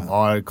 Ja, det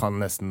kan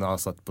nesten ha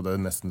satt på det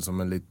nesten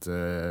som en litt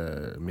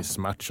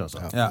mismatch, altså.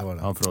 Ja.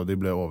 Han Frodi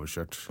ble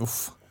overkjørt.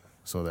 Uff.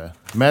 Så det.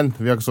 Men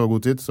vi har ikke så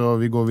god tid, så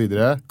vi går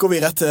videre. Går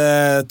vi rett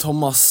til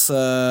Thomas,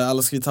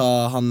 eller skal vi ta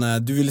han,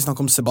 du ville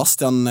snakke om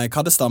Sebastian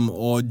Kaddestam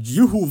og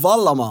Juho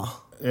Valama.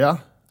 Ja.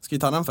 Skal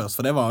vi ta den først,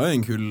 for det var jo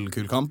en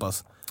kul kamp,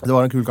 altså. Det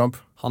var en kul kamp.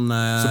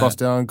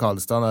 Sebastian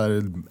Kaddestam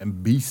en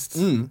beast.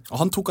 Og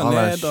han tok han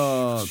ned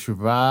og...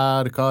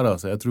 svær kar,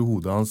 altså. Jeg tror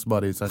hodet hans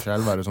bare i seg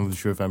selv var sånn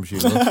 25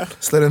 kilo.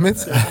 Større enn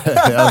mitt?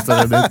 Ja,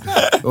 større enn mitt.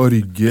 Og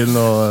ryggen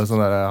og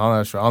sånn der.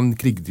 Han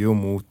krigde jo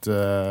mot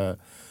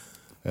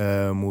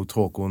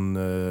Håkon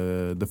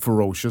The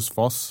Ferocious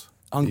Foss.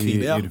 Han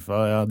krigde, ja.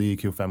 Irfa, ja. De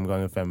gikk jo 5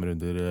 ganger 5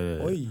 runder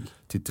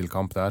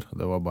tittelkamp der.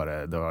 Det var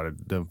bare,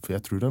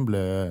 jeg tror den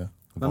ble...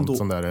 Vant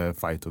sånn der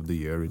Fight of the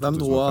Year. Hvem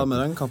dro med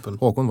den kampen?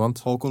 Håkon vant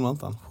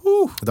han.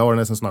 Da var det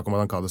nesten snakk om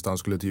at han Kaddestam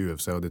skulle til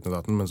UFC og ditt og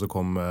datten, men så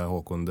kom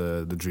Håkon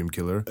the Dream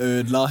Killer.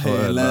 Ødela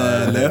hele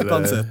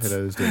løpet sitt.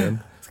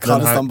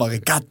 Kaddestam bare,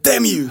 God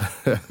damn you!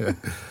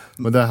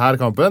 Men det her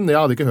kampen, jeg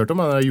hadde ikke hørt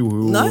om han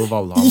Juho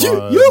Valhama.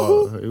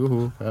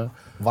 Juho, ja.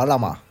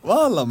 Valama.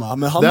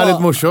 Det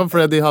litt morsomt,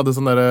 fordi de hadde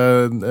sånn der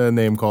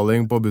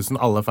name-calling på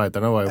bussen. Alle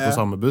fighterne var jo på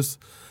samme buss.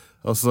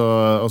 Og så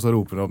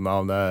roper hun opp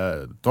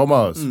navnet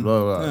Thomas, bla,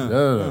 bla,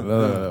 bla,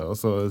 og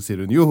så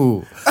sier hun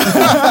Juho.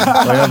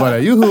 Og jeg bare,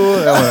 Juho!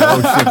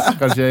 Oh shit,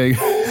 kanskje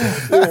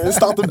jeg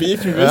starter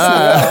beef i bussen.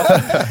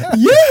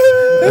 Juho!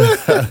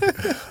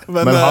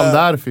 Men han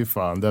der, fy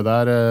faen, det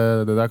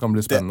der kan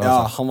bli spennende.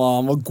 Ja, han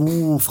var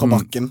god fra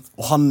bakken,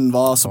 og han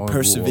var så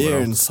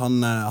perseverance.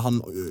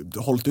 Han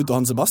holdt ut, og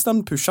han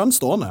Sebastian pushet han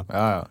stående.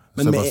 Ja.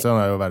 Sebastian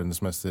jo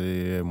verdensmester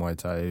i Muay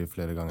Thai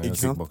flere ganger i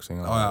kickboxing.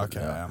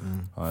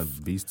 Han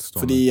beast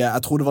stående. Fordi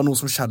jeg tror det var noe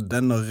som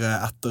skjedde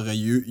etter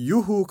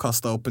Juho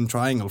kastet opp en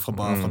triangle fra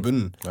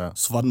bunnen,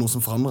 så var det noe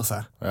som forandret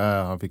seg.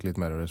 Ja, han fikk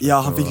litt mer respekt. Ja,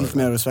 han fikk litt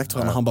mer respekt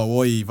for han. Han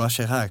bare, oi, hva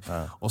skjer her?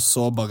 Og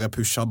så bare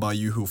pushet bare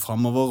Juho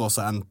fremover, og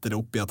så endte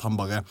det opp i at han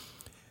bare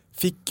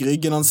fikk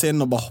ryggen hans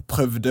inn og bare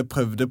prøvde.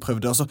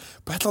 Og så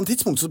på et eller annet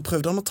tidspunkt så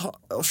prøvde han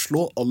å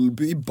slå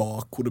albu i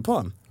bakhodet på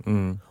han.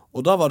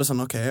 Og da var det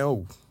sånn, ok,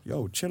 yo,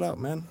 chill out,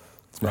 man.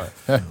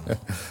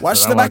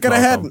 Watch the back of the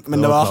head.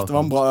 Men det var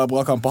en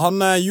bra kamp. Og han,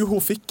 Juho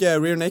fikk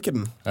rear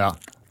nakeden. Ja.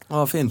 Det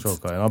var fint.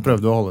 Han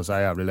prøvde å holde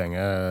seg jævlig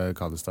lenge,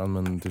 Kaddestam,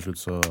 men til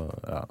slutt så,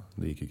 ja,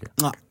 det gikk ikke.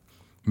 Nei.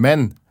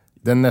 Men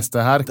den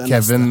neste her,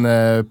 Kevin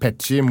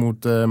Pecci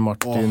mot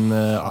Martin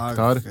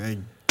Akhtar.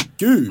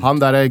 Han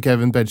der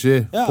Kevin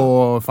Pecci på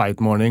Fight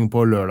Morning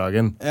på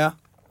lørdagen. Ja.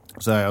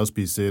 Så jeg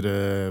spiser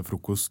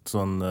frokost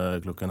sånn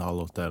klokken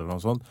 7:30 eller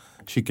noe sånt.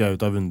 Kikker jeg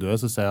ut av vinduet,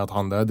 så ser jeg at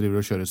han der driver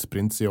og kjører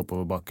sprints i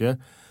oppoverbakke.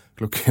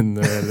 Klokken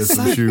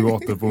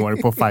 28 på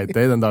morgen på fight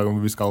day, den dagen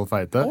vi skal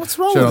fighte.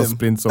 Kjører han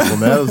sprints opp og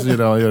ned, og så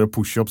gjør han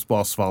push-ups på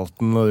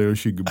asfalten, og gjør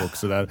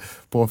skyggebokser der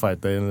på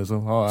fight day.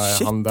 Liksom.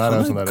 Shit, han der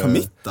han sånn der,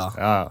 commit da.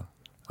 Ja.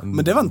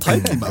 Men det var en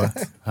title bout.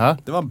 Hæ?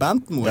 Det var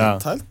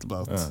bantamweight title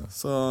bout. Ja.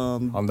 Så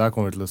han der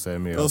kommer vi til å se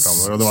mye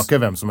fremover. Og det var ikke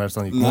hvem som helst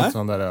han gikk mot.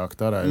 Han der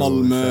Akhtar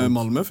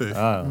Malmö-fyr.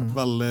 Ja.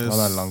 Veldig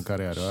han en lang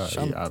karriere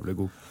og jævlig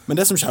god. Men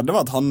det som skjedde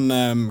var at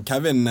han,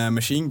 Kevin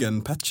Machine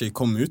Gun Pecci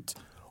kom ut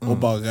og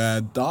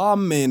bare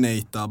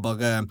dominata,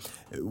 bare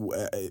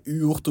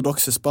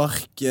uortodokse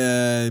spark,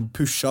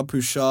 pusha,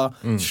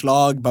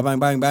 slag, bang,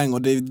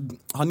 og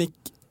han gikk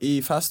i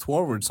fast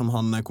forward, som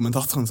han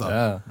kommentatoren sa.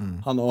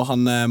 Og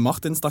han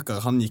Martin Stakker,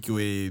 han gikk jo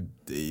i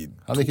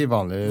han gikk i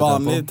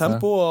vanlig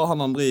tempo, og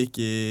han andre gikk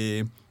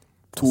i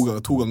to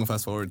ganger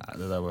fast forward. Nei,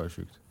 det der var jo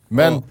sjukt.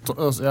 Men,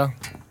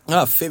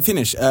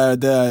 finish.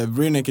 Det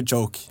rear naked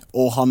choke.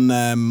 Og han,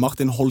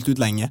 Martin holdt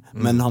ut lenge,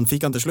 men han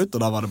fikk han til slutt,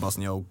 og da var det bare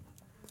sånn,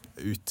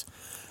 ut.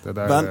 Det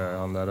der,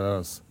 han der,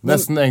 altså.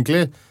 Nesten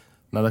egentlig.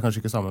 Nei, det er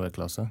kanskje ikke samme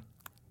vektklasse.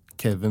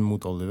 Kevin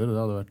mot Oliver, det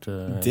hadde vært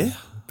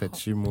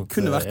Pecci mot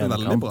kunne vært en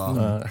veldig bra.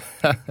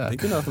 Det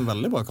kunne vært en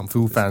veldig bra kamp.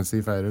 Two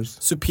fancy fighters.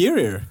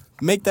 Superior.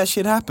 Make that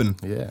shit happen.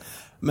 Yeah.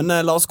 Men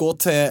la oss gå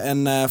til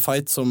en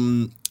fight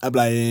som jeg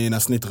ble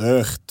nesten litt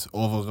rørt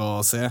over å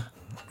se.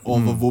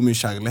 Over hvor mye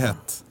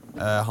kjærlighet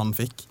han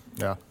fikk.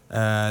 Ja.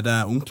 Det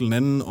onkelen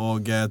din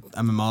og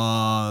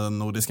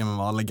nordisk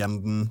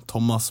MMA-legenden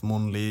Thomas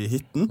Monli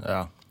Hitten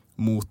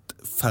mot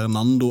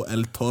Fernando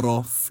El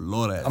Toro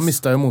Flores. Han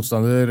mistet jo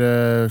motstander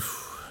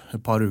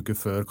et par uker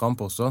før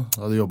kamp også.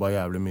 Jeg hadde jobbet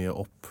jævlig mye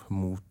opp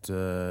mot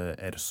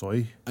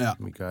Ersoy,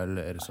 Mikael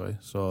Ersoy.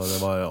 Så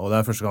og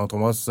det første gang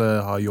Thomas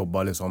har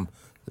jobbet liksom,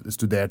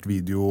 studert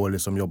video og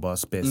liksom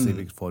jobbet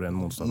spesifikt for en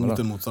motstander.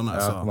 Mot en motstander,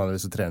 ja.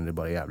 Vanligvis så trener de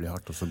bare jævlig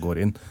hardt, og så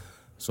går inn.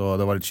 Så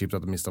det var litt kjipt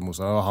at de mistet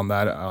motstander. Og han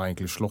der har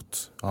egentlig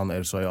slått han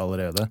Ersoy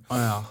allerede.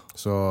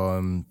 Så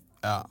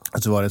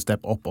det var et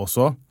step opp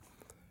også.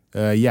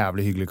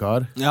 Jævlig hyggelig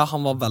kar. Ja,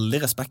 han var veldig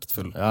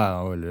respektfull. Ja,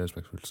 han var veldig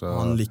respektfull. Så.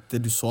 Han likte,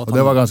 du så at og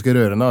det var ganske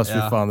rørende. Altså,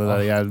 faen, det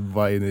der, jeg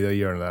var inne i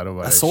hjørnet der og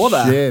bare, jeg så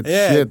det.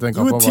 Shit, den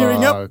kampen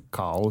var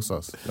kaos,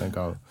 altså.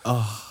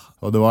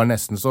 Og det var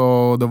nesten så,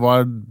 det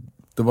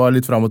var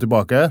litt frem og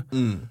tilbake.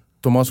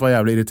 Thomas var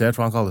jævlig irritert,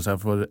 for han kaller seg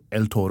for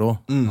El Toro.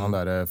 Han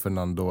der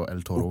Fernando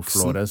El Toro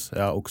Flores.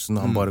 Ja, oksen,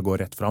 han bare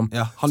går rett frem.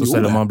 Ja, så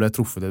selv om han ble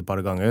truffet et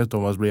par ganger,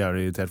 Thomas ble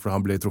jævlig irritert, for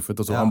han ble truffet,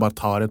 og så han bare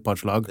tar et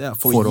par slag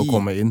for å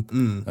komme inn.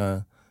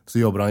 Så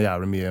jobber han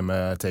jævlig mye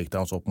med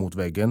takedowns opp mot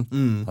veggen.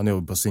 Han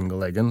jobber på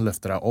single-leggen,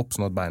 løfter deg opp,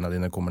 sånn at beina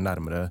dine kommer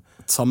nærmere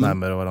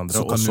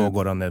hverandre, og så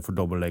går han ned for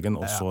double-leggen,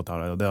 og så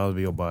tar det. Og det hadde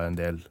vi jobbet en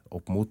del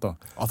opp mot, da.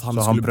 At han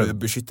skulle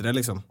beskytte det,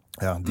 liksom?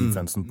 Ja,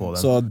 defensen på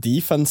den. Så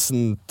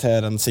defensen til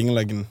den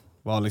single-leggen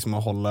var liksom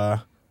å holde...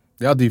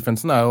 Ja,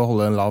 defensen er å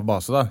holde en lav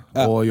base,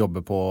 da, og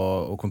jobbe på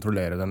å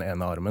kontrollere den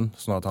ene armen,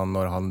 sånn at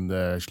når han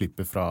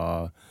slipper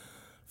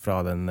fra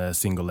den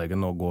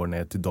single-leggen og går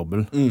ned til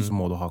dobbel, så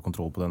må du ha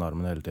kontroll på den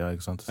armen hele tiden,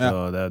 ikke sant?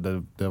 Så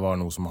det var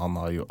noe som han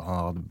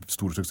hadde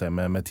stor suksess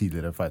med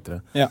tidligere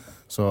fightere.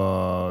 Så,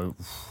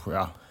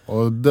 ja.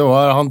 Og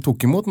han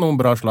tok imot noen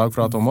bra slag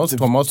fra Thomas.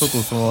 Thomas tok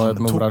også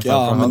noen bra slag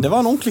fra han. Men det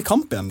var en ordentlig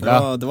kamp igjen.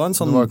 Det var en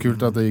sånn... Det var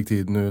kult at det gikk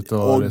tiden ut.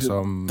 Og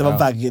liksom, det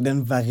var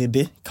en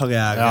verdig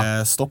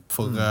karrierestopp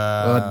for...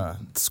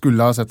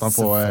 Skulle ha sett han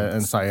få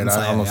en seier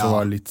der. Han også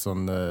var litt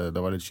sånn...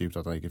 Det var litt kjipt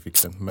at han ikke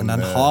fikk den. Men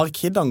den har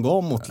kid han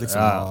går mot,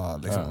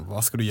 liksom.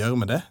 Hva skal du gjøre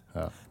med det?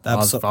 Jeg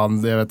vet at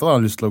han har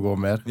lyst til å gå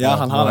mer. Ja,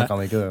 han har det.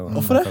 Kan ikke det.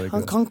 Hvorfor det?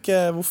 Han kan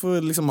ikke...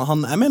 Hvorfor liksom...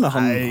 Jeg mener,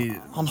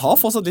 han har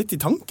fortsatt litt i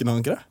tanken, har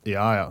han ikke det?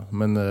 Ja.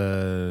 Men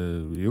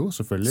jo,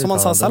 selvfølgelig. Som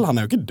han sa selv, han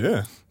er jo ikke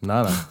død.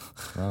 Nei.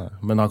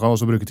 Men han kan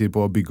også bruke tid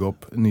på å bygge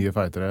opp nye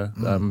fightere.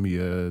 Det er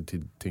mye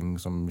ting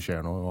som skjer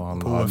nå, og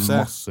han har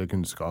masse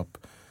kunnskap.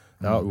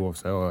 Ja,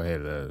 UFC og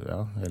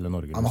hele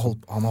Norge. Han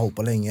har holdt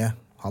på lenge.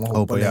 Han har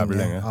holdt på jævlig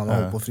lenge. Han har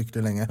holdt på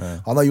fryktelig lenge.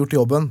 Han har gjort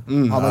jobben.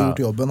 Han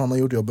har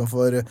gjort jobben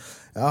for...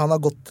 Ja, han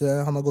har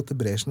gått til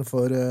bresjen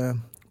for...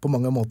 på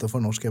mange måter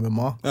for norsk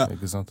MMA.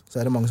 Ikke sant? Så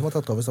er det mange som har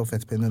tatt over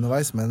stafettpinnen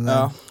underveis, men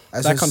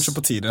det er kanskje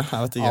på tide.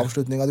 Jeg vet ikke.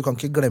 Avslutningen, du kan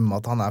ikke glemme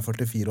at han er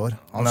 44 år.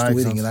 Han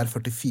sto i ringen der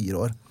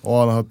 44 år. Og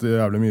han har hatt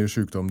jævlig mye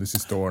sykdom de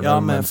siste årene. Ja,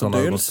 med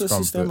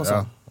fordøyelsessystem og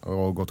sånn.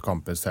 Og gått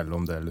kamper selv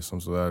om det, liksom.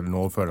 Så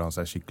nå føler han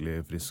seg skikkelig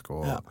frisk.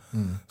 Og,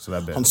 så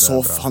det er bedre,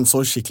 han så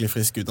skikkelig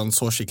frisk ut. Han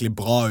så skikkelig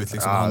bra ut,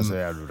 liksom. Han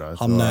ser jævlig bra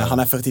ut.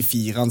 Han er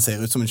 44, han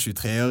ser ut som en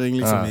 23-åring,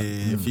 liksom,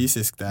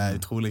 fysisk. Det er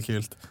utrolig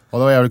kult. Og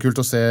det var jævlig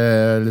kult å se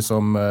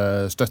liksom,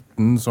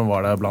 støtten som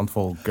var der blant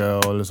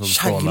folket, og liksom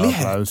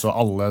kjærlighet. Og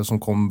alle som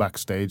kom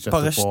backstage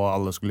etterpå,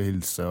 alle skulle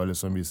hilse og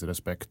liksom vise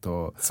respekt,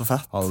 og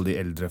alle de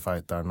eldre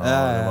fighterne.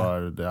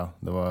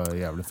 Det var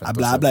jævlig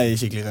fett. Jeg ble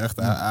skikkelig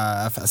rørt.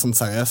 Sånn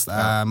seriøst.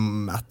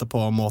 Etterpå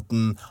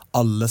måten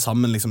alle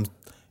sammen liksom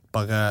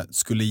bare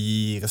skulle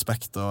gi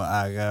respekt og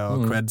ære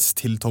og creds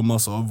til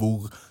Thomas, og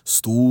hvor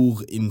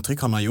stor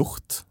inntrykk han har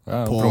gjort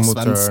på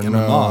svensk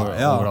MMA.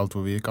 Overalt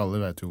hvor vi gikk,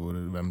 alle vet jo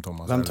hvem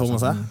Thomas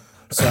er.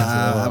 Så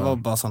jeg var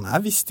bare sånn,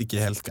 jeg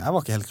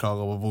var ikke helt klar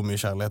over hvor mye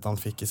kjærlighet han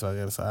fikk i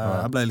Sverige, så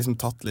jeg ble liksom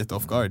tatt litt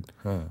off guard.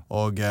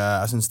 Og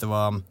jeg synes det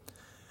var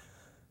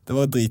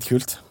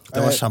dritkult. Det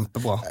var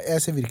kjempebra.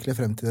 Jeg ser virkelig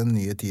frem til den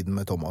nye tiden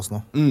med Thomas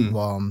nå.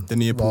 Den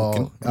nye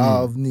epoken.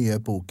 Nye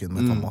epoken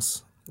med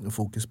Thomas.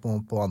 Fokus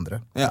på andre.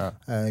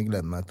 Jeg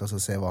gleder meg til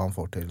å se hva han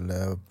får til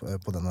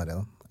på den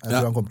arenaen. Jeg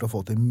tror han kommer til å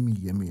få til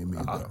mye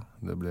bra.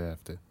 Det blir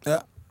heftig.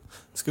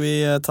 Skal vi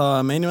ta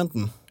main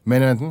eventen?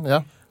 Main eventen,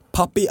 ja.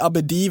 Papi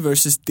Abedi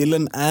versus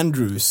Dylan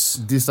Andrews.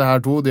 Disse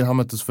her to, de har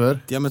møttes før.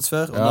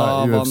 Og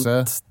da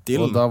vant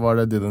Dylan. Og da var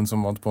det Dylan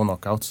som vant på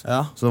knockouts.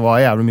 Så det var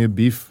jævlig mye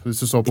beef.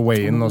 Hvis du så på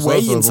weigh-in også.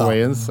 Det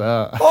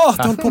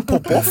holdt på å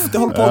poppe off.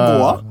 Det holdt på å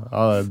gå av.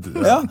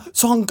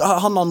 Så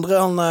han andre,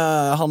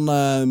 han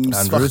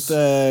svarte...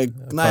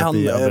 Nei,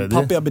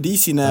 Papi Abedi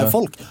sine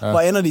folk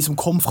var en av de som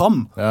kom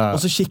fram. Og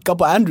så kikket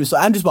på Andrews,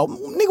 og Andrews bare,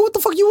 nigga, what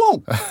the fuck you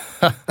want?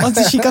 Han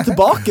kikket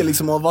tilbake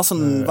liksom, og var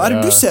sånn, hva er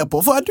det du ser på?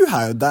 Hvorfor er du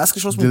her? Jeg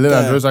skal slåss mot... Dylan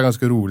Andrews er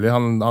ganske rolig.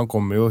 Han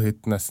kommer jo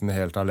hit nesten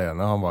helt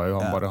alene. Han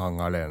bare hang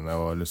alene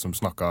og liksom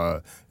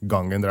snakket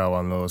gangen, drev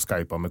han og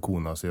skypet med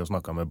kona si og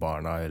snakket med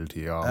barna hele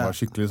tiden. Han var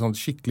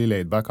skikkelig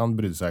laidback. Han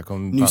brydde seg ikke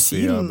om... New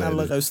Zealand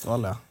eller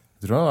Australia?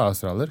 Jeg tror han var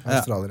Australier.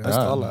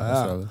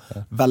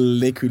 Australia.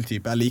 Veldig kul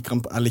type. Jeg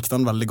likte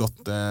han veldig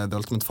godt The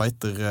Ultimate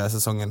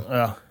Fighter-sesongen.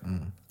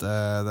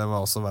 Det var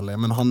også veldig...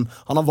 Men han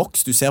har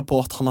vokst. Du ser på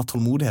at han har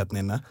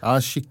tålmodigheten inne. Ja,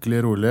 skikkelig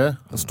rolig.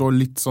 Han står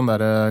litt sånn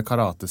der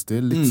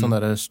karatestil, litt sånn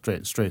der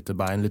straighte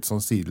bein, litt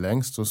sånn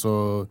sidelengst, og så...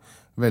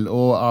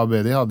 og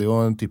Abedi hadde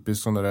jo en typisk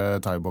sånn der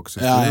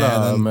thai-boksestil,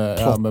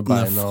 med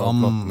bein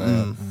og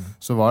plottene.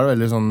 Så var det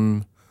veldig sånn...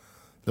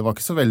 det var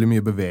ikke så veldig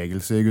mye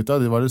bevegelse i gutta.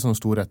 De var litt sånn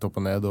stor rett opp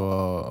og ned.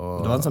 Og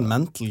det var en sånn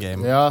mental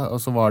game. Ja,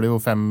 og så var det jo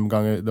 5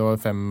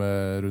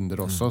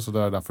 runder også, så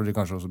det er derfor de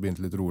kanskje også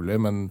begynte litt rolig.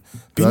 Men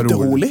begynte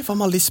rolig? For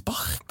alle de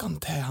sparkene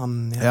til han.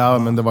 Ja,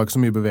 men det var ikke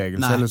så mye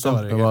bevegelse. Nei,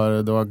 liksom. Det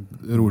var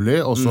rolig,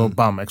 og så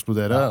bam,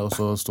 eksplodere, og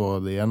så stå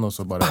det igjen, og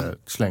så bare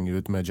slenge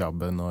ut med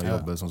jabben og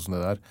jobbe sånn som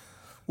det der.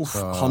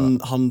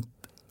 Han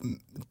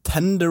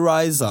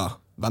tenderiza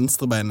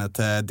venstrebeinet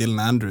til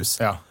Dylan Andrews.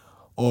 Ja.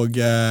 Og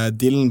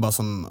Dylan bare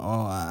sånn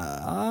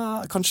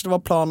kanskje det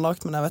var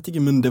planlagt, men jeg vet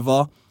ikke, men det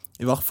var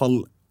i hvert fall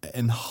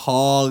en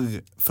hard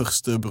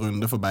første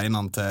runde for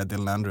beina til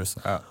Dylan Andrews.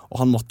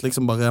 Og han måtte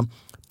liksom bare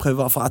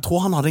prøve, for jeg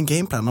tror han hadde en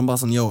gameplan. Han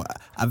bare sånn,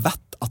 jeg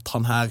vet at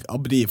han her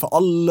Abdi, for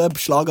alle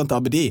slagene til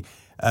Abdi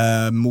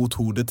mot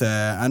hodet til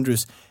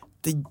Andrews,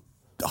 det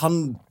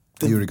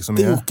gjorde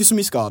ikke så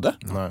mye skade.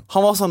 Nei.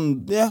 Han var sånn,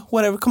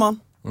 whatever, come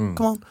on.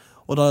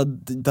 Og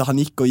da han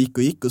gikk,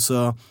 og så,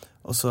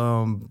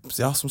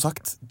 ja, som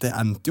sagt, det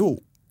endte jo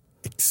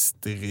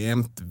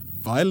ekstremt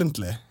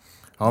violently.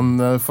 Han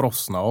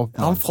frosna opp.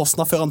 Ja, han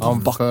frosna før han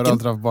traff bakken. Før han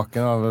traff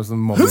bakken, han var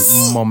sånn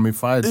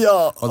mummified.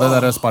 Ja, og det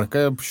der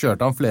sparket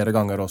kjørte han flere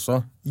ganger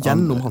også.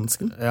 Gjennom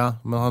hansken? Ja,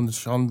 men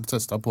han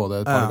testet på det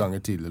et par ganger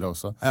tidligere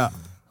også. Ja.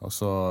 Og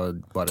så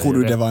bare tror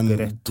du det var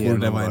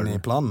inne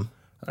i planen?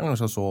 Ja,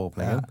 kanskje jeg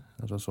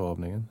så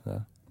åpningen, ja.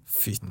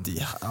 Fytti,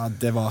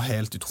 det var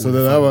helt utrolig. Så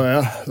det der var,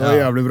 det var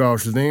en jævlig bra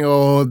avslutning,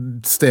 og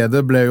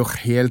stedet ble jo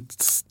helt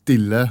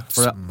stille,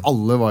 for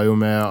alle var jo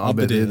med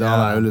Abedi,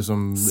 han er jo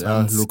liksom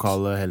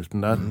lokale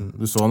helten der.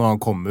 Du så når han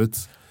kom ut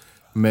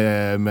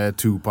med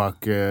Tupac,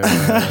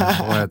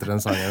 hva heter den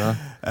sangen da?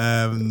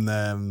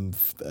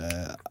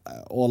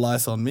 All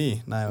Eyes on Me.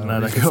 Nei, det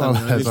er ikke All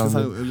Eyes on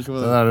Me.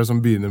 Den er det som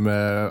begynner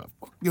med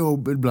bla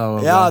bla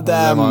bla. Ja,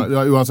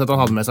 uansett han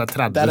hadde med seg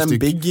 30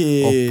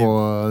 stykker opp på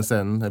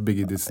scenen.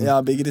 Biggie-dissen. Ja,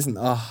 Biggie-dissen.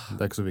 Det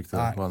er ikke så viktig.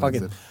 Nei, fuck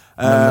it.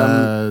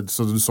 Men,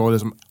 så du så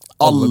liksom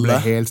alle ble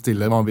helt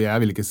stille. Jeg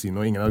ville ikke si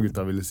noe. Ingen av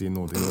gutta ville si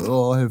noe.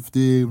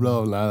 Heftig, bla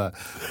bla.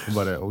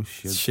 Bare,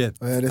 shit.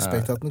 Og jeg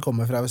respekter at den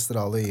kommer fra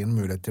Australia og gir en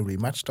mulighet til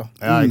rematch da.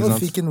 Nå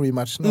fikk en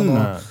rematchen, og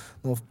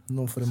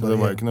nå får en bare... Så det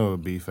var ikke noe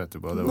beef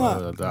etterpå. Det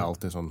er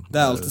alltid sånn. Det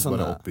er alltid sånn,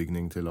 bare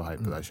oppbygning til å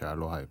hype deg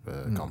selv og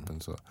hype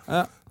kampen. Så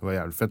det var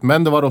jævlig fett.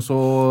 Men det var også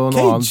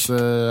noe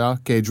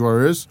annet. Cage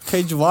Warriors.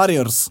 Cage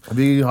Warriors.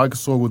 Vi har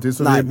ikke så god tid,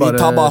 så vi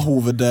tar bare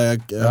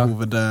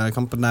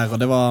hovedkampen der,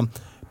 og det var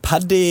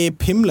Paddy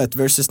Pimlet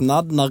versus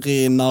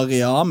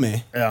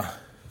Nariami. Ja.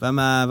 Hvem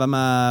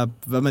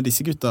er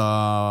disse gutta,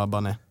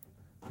 Barney?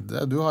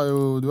 Du har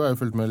jo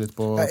fulgt med litt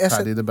på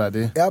Paddy the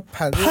Baddy. Ja,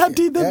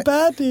 Paddy the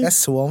Baddy. Jeg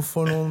så han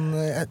for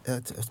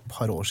et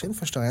par år siden,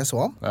 første gang jeg så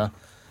han. Ja.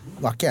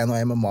 Nå er ikke jeg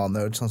noe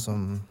MMA-nerd, sånn som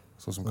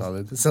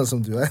Khalid. Sånn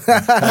som du er.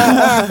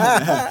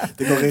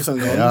 Det går ikke sånn.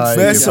 Men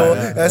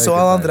jeg så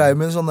han drev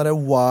med sånne der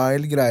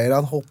wild greier.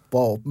 Han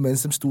hoppet opp,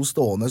 mens de sto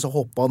stående, så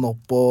hoppet han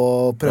opp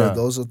og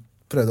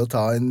prøvde å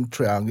ta en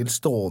triangle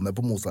stående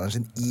på motstanderen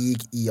sin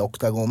i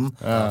oktagonen.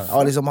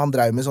 Liksom, han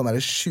drev med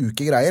sånne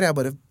syke greier. Jeg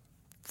bare,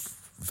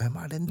 hvem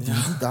er den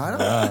duden der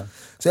da?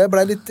 Så jeg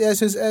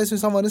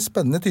synes han var en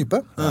spennende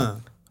type.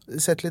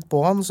 Sett litt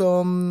på han, så...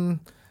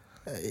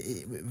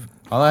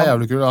 Han er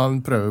jævlig kul, han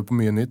prøver på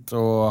mye nytt,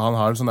 og han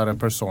har en sånn der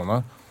persona.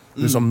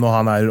 Liksom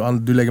når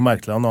du legger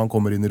merke til han når han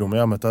kommer inn i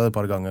rommet. Jeg har møtt deg et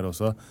par ganger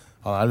også.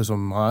 Han er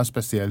en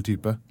spesiell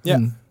type.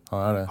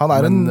 Han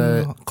er en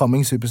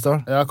coming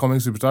superstar. Ja,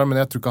 coming superstar, men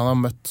jeg tror ikke han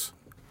har møtt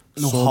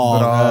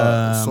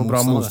så bra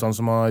motstand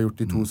som han har gjort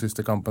de 2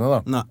 siste kampene da.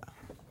 Nei.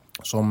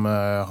 Som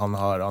han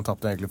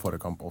tappte egentlig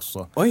forrige kamp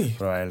også. Oi,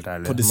 for å være helt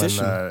ærlig. på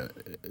decision?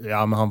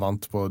 Men han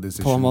vant på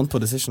decision. Han vant på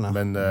decision, ja.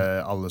 Men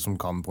alle som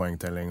kan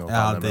poengtelling og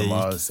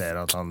ser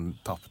at han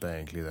tappte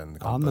egentlig den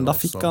kampen. Ja, men da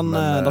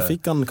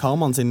fikk han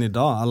karmaen sin i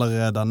dag,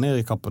 eller denne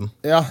i kappen.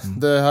 Ja,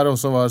 det her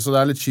også var, så det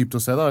er litt kjipt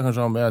å se da,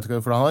 kanskje, jeg vet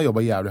ikke, for han har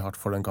jobbet jævlig hardt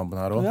for den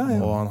kampen her også,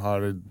 og han har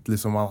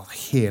liksom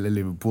hele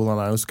Liverpool,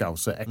 han er jo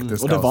skause, ekte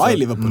skause. Og det var i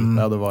Liverpool.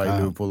 Ja, det var i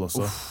Liverpool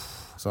også.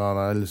 Så han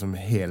er liksom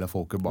hele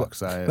folket bak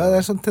seg. Det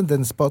er sånn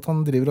tendens på at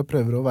han driver og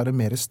prøver å være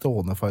mer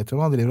stående fighter.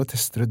 Han driver og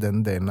tester ut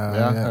den delen av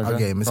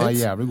gamet sitt. Han er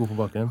jævlig god på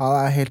bakken. Han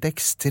er helt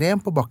ekstrem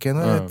på bakken.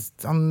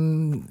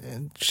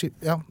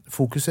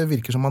 Fokuset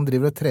virker som han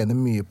driver og trener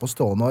mye på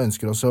stående og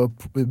ønsker også å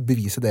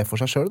bevise det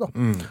for seg selv.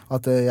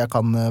 At jeg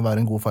kan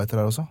være en god fighter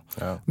her også.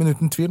 Men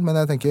uten tvil,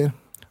 men jeg tenker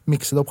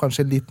mikse det opp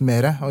kanskje litt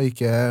mer, og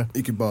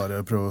ikke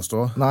bare prøve å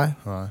stå. Nei.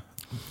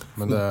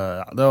 Men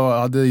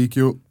det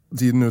gikk jo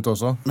tiden ut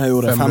også. Jeg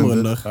gjorde 5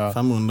 runder.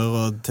 5 runder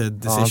og til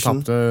decision.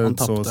 Han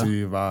tappte så å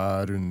si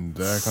hver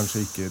runde,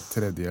 kanskje ikke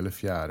 3. eller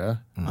 4.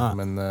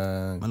 Men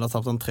da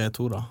tappte han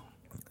 3-2 da.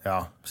 Ja,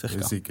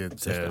 cirka. Sikkert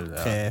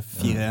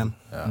 3-4-1.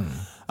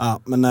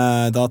 Men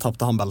da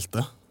tappte han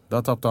beltet.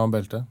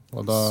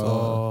 Og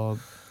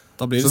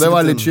så det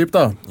var litt kjipt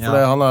da, for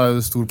han har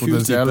stor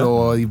potensial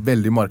og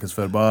veldig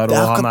markedsførbar,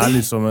 og han er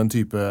liksom en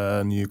type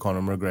ny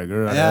Conor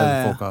McGregor,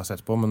 folk har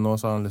sett på, men nå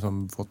så har han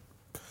liksom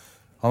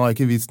Han har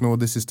ikke vist noe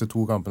de siste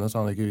 2 kampene, så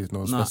han har ikke vist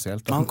noe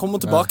spesielt. Men han kommer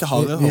tilbake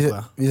hardere, håper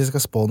jeg. Hvis jeg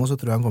skal spå noe, så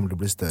tror jeg han kommer til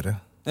å bli større.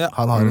 Ja.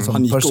 Han har en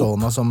sånn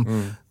persona som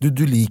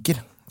du liker.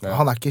 Ja.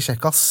 Han ikke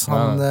kjekkass.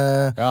 Han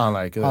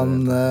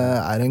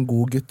en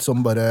god gutt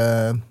som bare...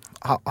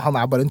 Han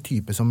bare en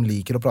type som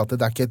liker å prate.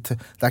 Det ikke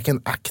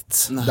en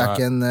act. Det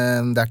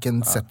ikke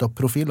en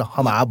set-up-profil.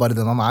 Han bare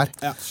den han er.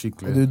 Ja.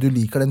 Du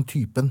liker den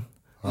typen.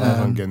 Han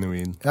sånn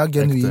genuin.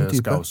 Genuin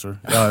type. Scouser.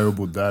 Jeg har jo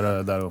bodd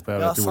der oppe.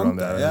 Jeg vet ikke hvordan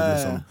det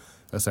liksom...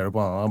 Jeg ser det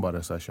på han bare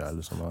seg selv.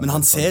 Liksom. Men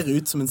han ser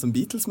ut som en sånn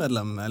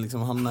Beatles-medlem.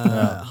 Liksom.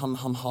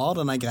 Han har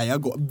denne greia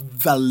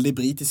veldig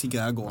britiske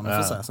greia gående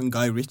for seg. Sånn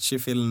Guy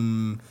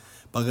Ritchie-film.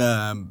 Bare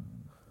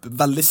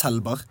veldig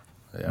selvbar.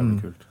 Jævlig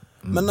kult.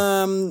 Men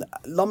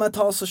la meg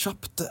ta så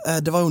kjapt.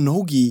 Det var jo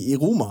Nogi i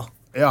Roma.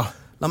 Ja.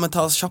 La meg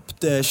ta så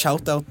kjapt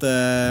shout-out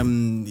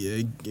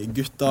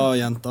gutta og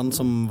jentene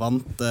som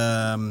vant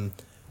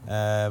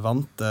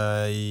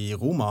i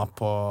Roma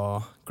på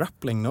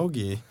grappling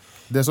Nogi.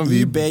 Det som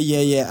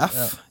IBJJF,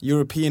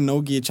 European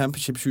Nogi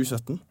Championship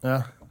 2017.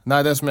 Ja. Nei,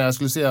 det som jeg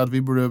skulle si er at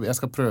jeg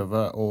skal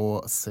prøve å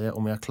se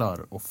om jeg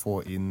klarer å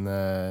få inn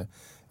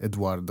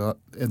Eduardo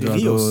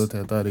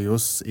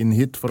Rios inn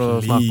hit for å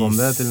snakke om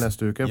det til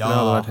neste uke, for det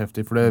hadde vært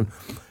heftig. For å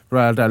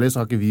være helt ærlig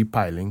så har ikke vi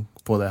peiling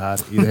på det her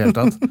i det hele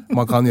tatt.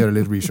 Man kan gjøre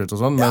litt research og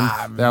sånn, men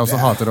jeg også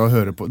hater å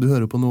høre på. Du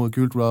hører på noe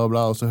kult, bla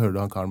bla, og så hører du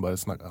han karen bare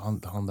snakke. Han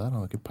der,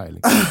 han har ikke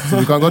peiling. Så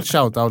du kan godt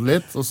shout out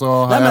litt, og så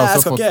har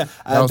jeg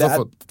også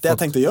fått... Det jeg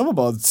tenkte å gjøre var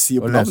bare å si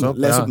opp navn,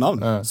 lese opp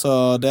navn. Ja. Så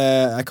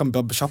jeg kan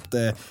bare kjapt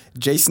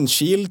Jason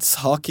Shields,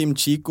 Hakim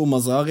Chico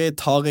Mazari,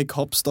 Tariq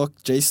Hopstock,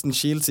 Jason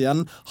Shields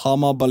igjen,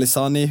 Hamar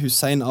Balisani,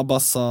 Hussein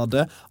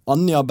Abbasade,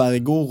 Anja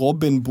Bergo,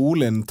 Robin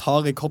Bolin,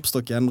 Tariq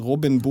Hopstock igjen,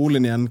 Robin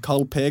Bolin igjen,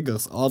 Carl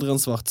Pegers,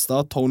 Adrian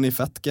Svartstad, Tony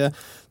Fetke,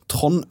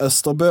 Trond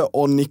Østerbø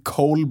og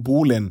Nicole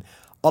Bolin.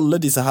 Alle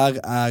disse her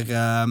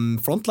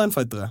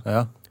frontline-fightere.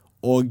 Ja.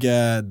 Og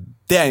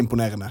det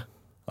imponerende.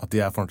 At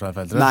de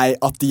frontline-fightere? Nei,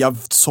 at de har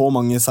så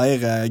mange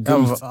seire.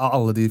 Gull. Ja,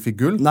 alle de fikk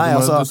gull? Nei,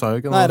 du sa jo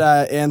ikke noe. Nei, det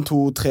 1,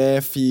 2, 3,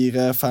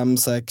 4, 5,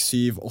 6,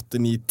 7,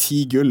 8, 9,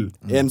 10 gull.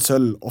 1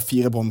 sølv og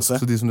 4 bronse.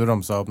 Så de som du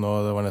ramsa opp nå,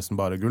 det var nesten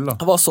bare gull da?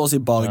 Det var så å si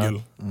bare gull.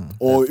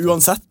 Og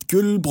uansett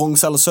gull,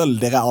 bronse eller sølv,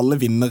 dere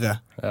alle vinnere.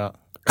 Ja.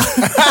 Jeg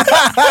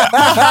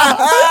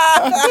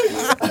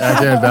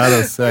ikke helt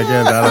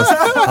der,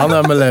 Han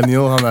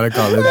millennial, han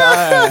Khalid.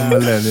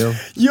 Millennial.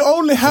 You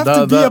only have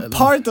to be a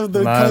part of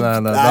the... Nei,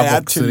 jeg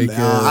vokser ikke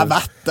jeg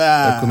vet det.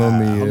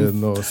 Økonomi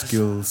og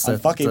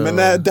skillset. Men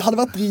det hadde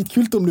vært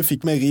dritkult om du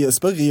fikk med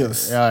Rios. Spør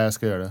Rios. Ja, jeg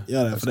skal gjøre det.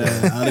 Ja, for det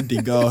det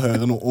digget å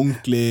høre noe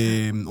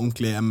ordentlig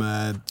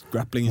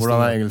grappling.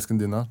 Hvordan engelsken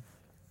din da?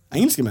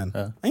 Engelskmenn?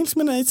 Ja.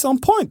 Engelskmenn it's on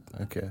point.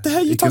 Okay.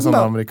 Ikke sånn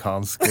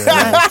amerikansk.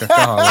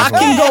 I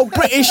can go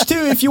British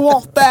too if you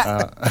want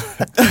that.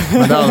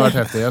 Men det hadde vært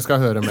heftig. Jeg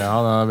skal høre med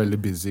han veldig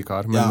busy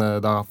kar, men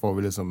da får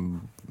vi liksom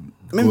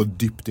gå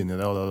dypt inn i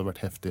det, og det hadde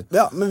vært heftig.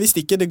 Ja, men hvis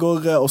ikke det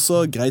går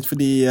også greit,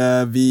 fordi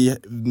vi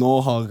nå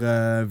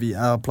vi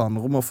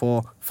planer om å få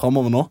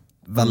fremover nå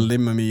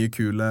veldig med mye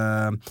kule,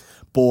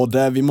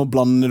 både vi må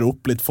blande det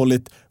opp litt, få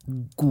litt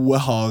gode,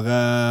 harde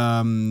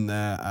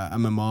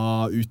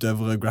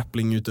MMA-utøvere,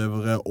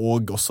 grappling-utøvere,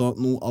 og også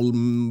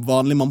noen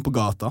vanlig mann på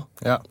gata.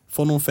 Ja.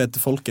 For noen fete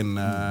folken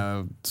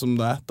som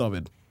det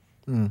David.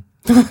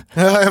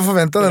 Ja, jeg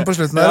forventet den på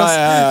slutten her.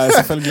 Ja,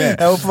 selvfølgelig.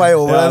 Jeg var på vei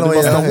over det nå.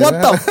 What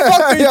the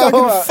fuck?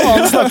 Hva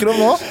faen snakker du om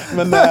nå?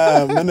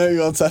 Men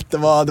uansett, det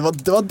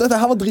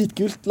her var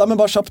dritkult. La meg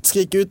bare kjapt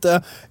skrike ut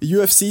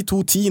UFC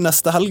 210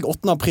 neste helg,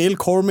 8. april.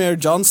 Cormier,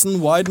 Johnson,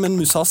 Weidman,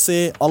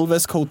 Musasi,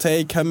 Alves, Cote,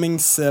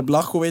 Cummings,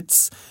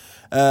 Blachowicz.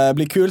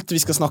 Blir kult,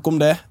 vi skal snakke om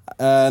det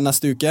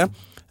neste uke.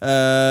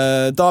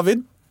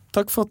 David,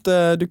 takk for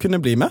at du kunne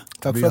bli med.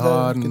 Vi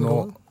har nå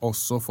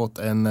også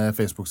fått en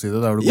Facebook-side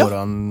der du går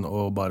an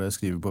å bare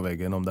skrive på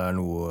veggen om det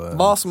noe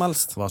hva som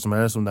helst,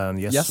 om det en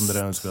gjest som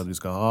dere ønsker at vi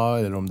skal ha,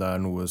 eller om det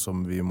noe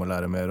som vi må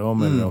lære mer om,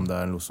 eller om det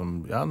noe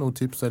som, noen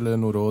tips eller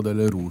noe råd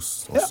eller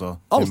ros også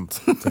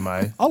til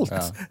meg. Alt.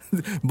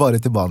 Bare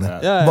til bane.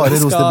 Bare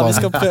ros til bane. Vi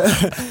skal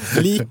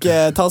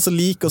prøve ta så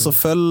lik og så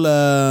følg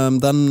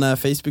den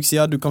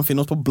Facebook-siden. Du kan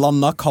finne oss på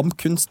Blanda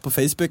Kampkunst på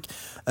Facebook.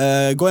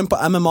 Gå inn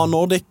på MMA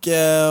Nordic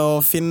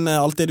og finn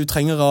alt det du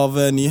trenger av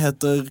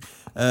nyheter,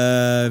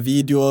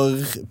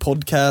 videoer,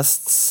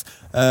 podcasts.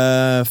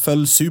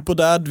 Følg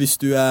Superdad hvis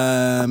du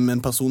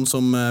en person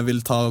som vil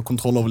ta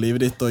kontroll over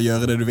livet ditt og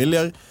gjøre det du vil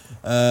gjøre.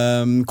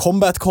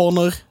 Combat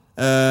Corner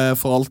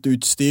for alt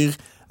utstyr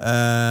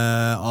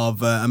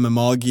av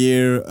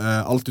MMA-gear,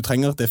 alt du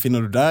trenger, det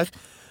finner du der.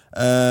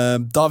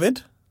 David,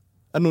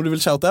 det noe du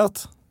vil shoute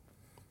out?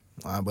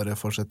 Nei, bare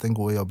fortsett den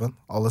gode jobben.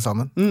 Alle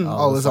sammen.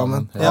 Alle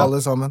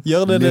sammen.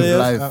 Gjør det dere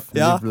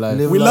gjør.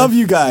 Live We love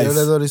you guys. Gjør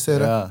det du har lyst til å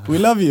gjøre.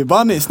 We love you.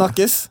 Bani,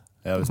 snakkes.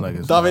 Ja, vi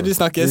snakkes. David, vi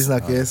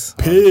snakkes.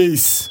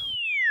 Peace.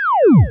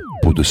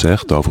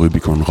 Produsert av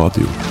Rubicon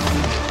Radio.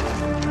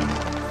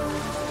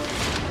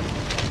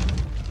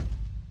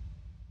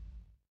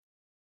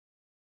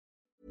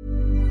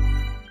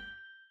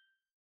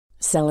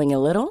 Selling a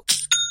little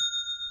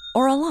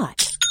or a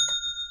lot?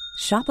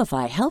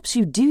 Shopify helps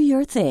you do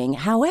your thing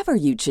however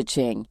you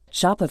cha-ching.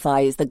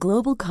 Shopify is the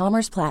global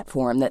commerce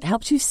platform that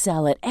helps you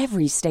sell at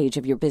every stage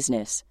of your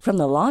business. From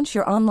the launch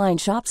your online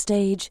shop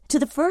stage to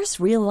the first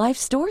real-life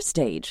store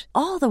stage,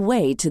 all the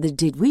way to the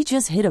did we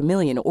just hit a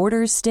million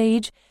orders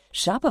stage.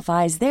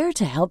 Shopify is there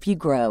to help you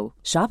grow.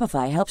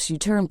 Shopify helps you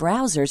turn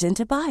browsers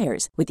into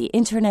buyers with the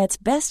internet's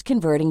best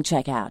converting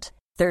checkout.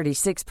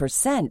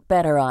 36%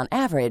 better on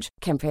average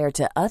compared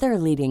to other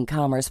leading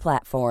commerce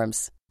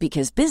platforms.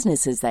 Because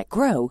businesses that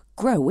grow,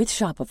 grow with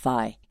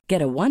Shopify.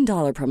 Get a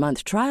 $1 per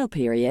month trial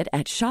period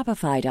at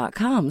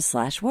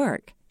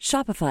shopify.com/work.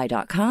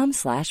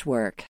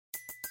 Shopify.com/work.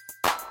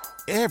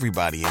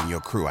 Everybody in your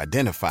crew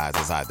identifies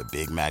as either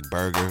Big Mac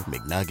Burger,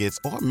 McNuggets,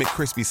 or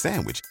McCrispy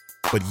Sandwich.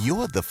 But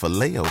you're the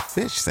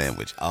Filet-O-Fish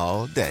Sandwich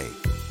all day.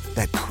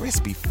 That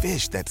crispy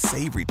fish, that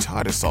savory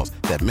tartar sauce,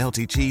 that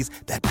melty cheese,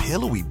 that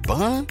pillowy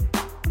bun.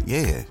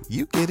 Yeah,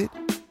 you get it.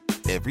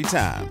 Every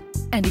time.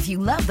 And if you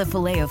love the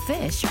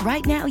Filet-O-Fish,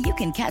 right now you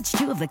can catch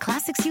two of the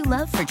classics you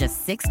love for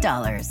just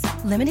 $6.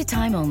 Limited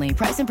time only.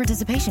 Price and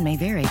participation may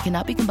vary.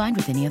 Cannot be combined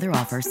with any other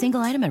offer.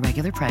 Single item at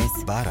regular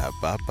price.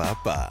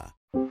 Ba-da-ba-ba-ba.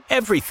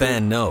 Every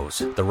fan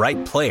knows the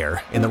right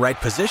player in the right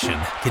position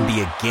can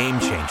be a game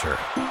changer.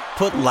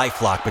 Put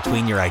LifeLock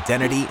between your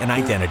identity and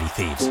identity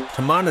thieves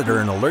to monitor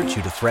and alert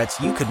you to threats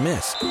you could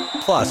miss.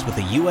 Plus, with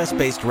a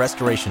U.S.-based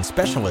restoration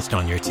specialist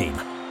on your team,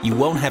 you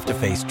won't have to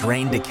face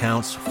drained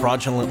accounts,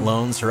 fraudulent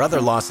loans, or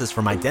other losses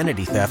from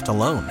identity theft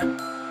alone.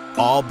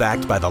 All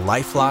backed by the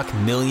LifeLock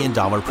 $1 Million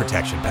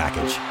Protection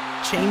Package.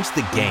 Change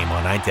the game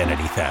on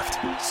identity theft.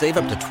 Save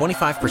up to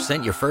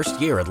 25% your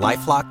first year at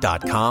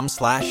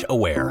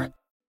LifeLock.com/aware.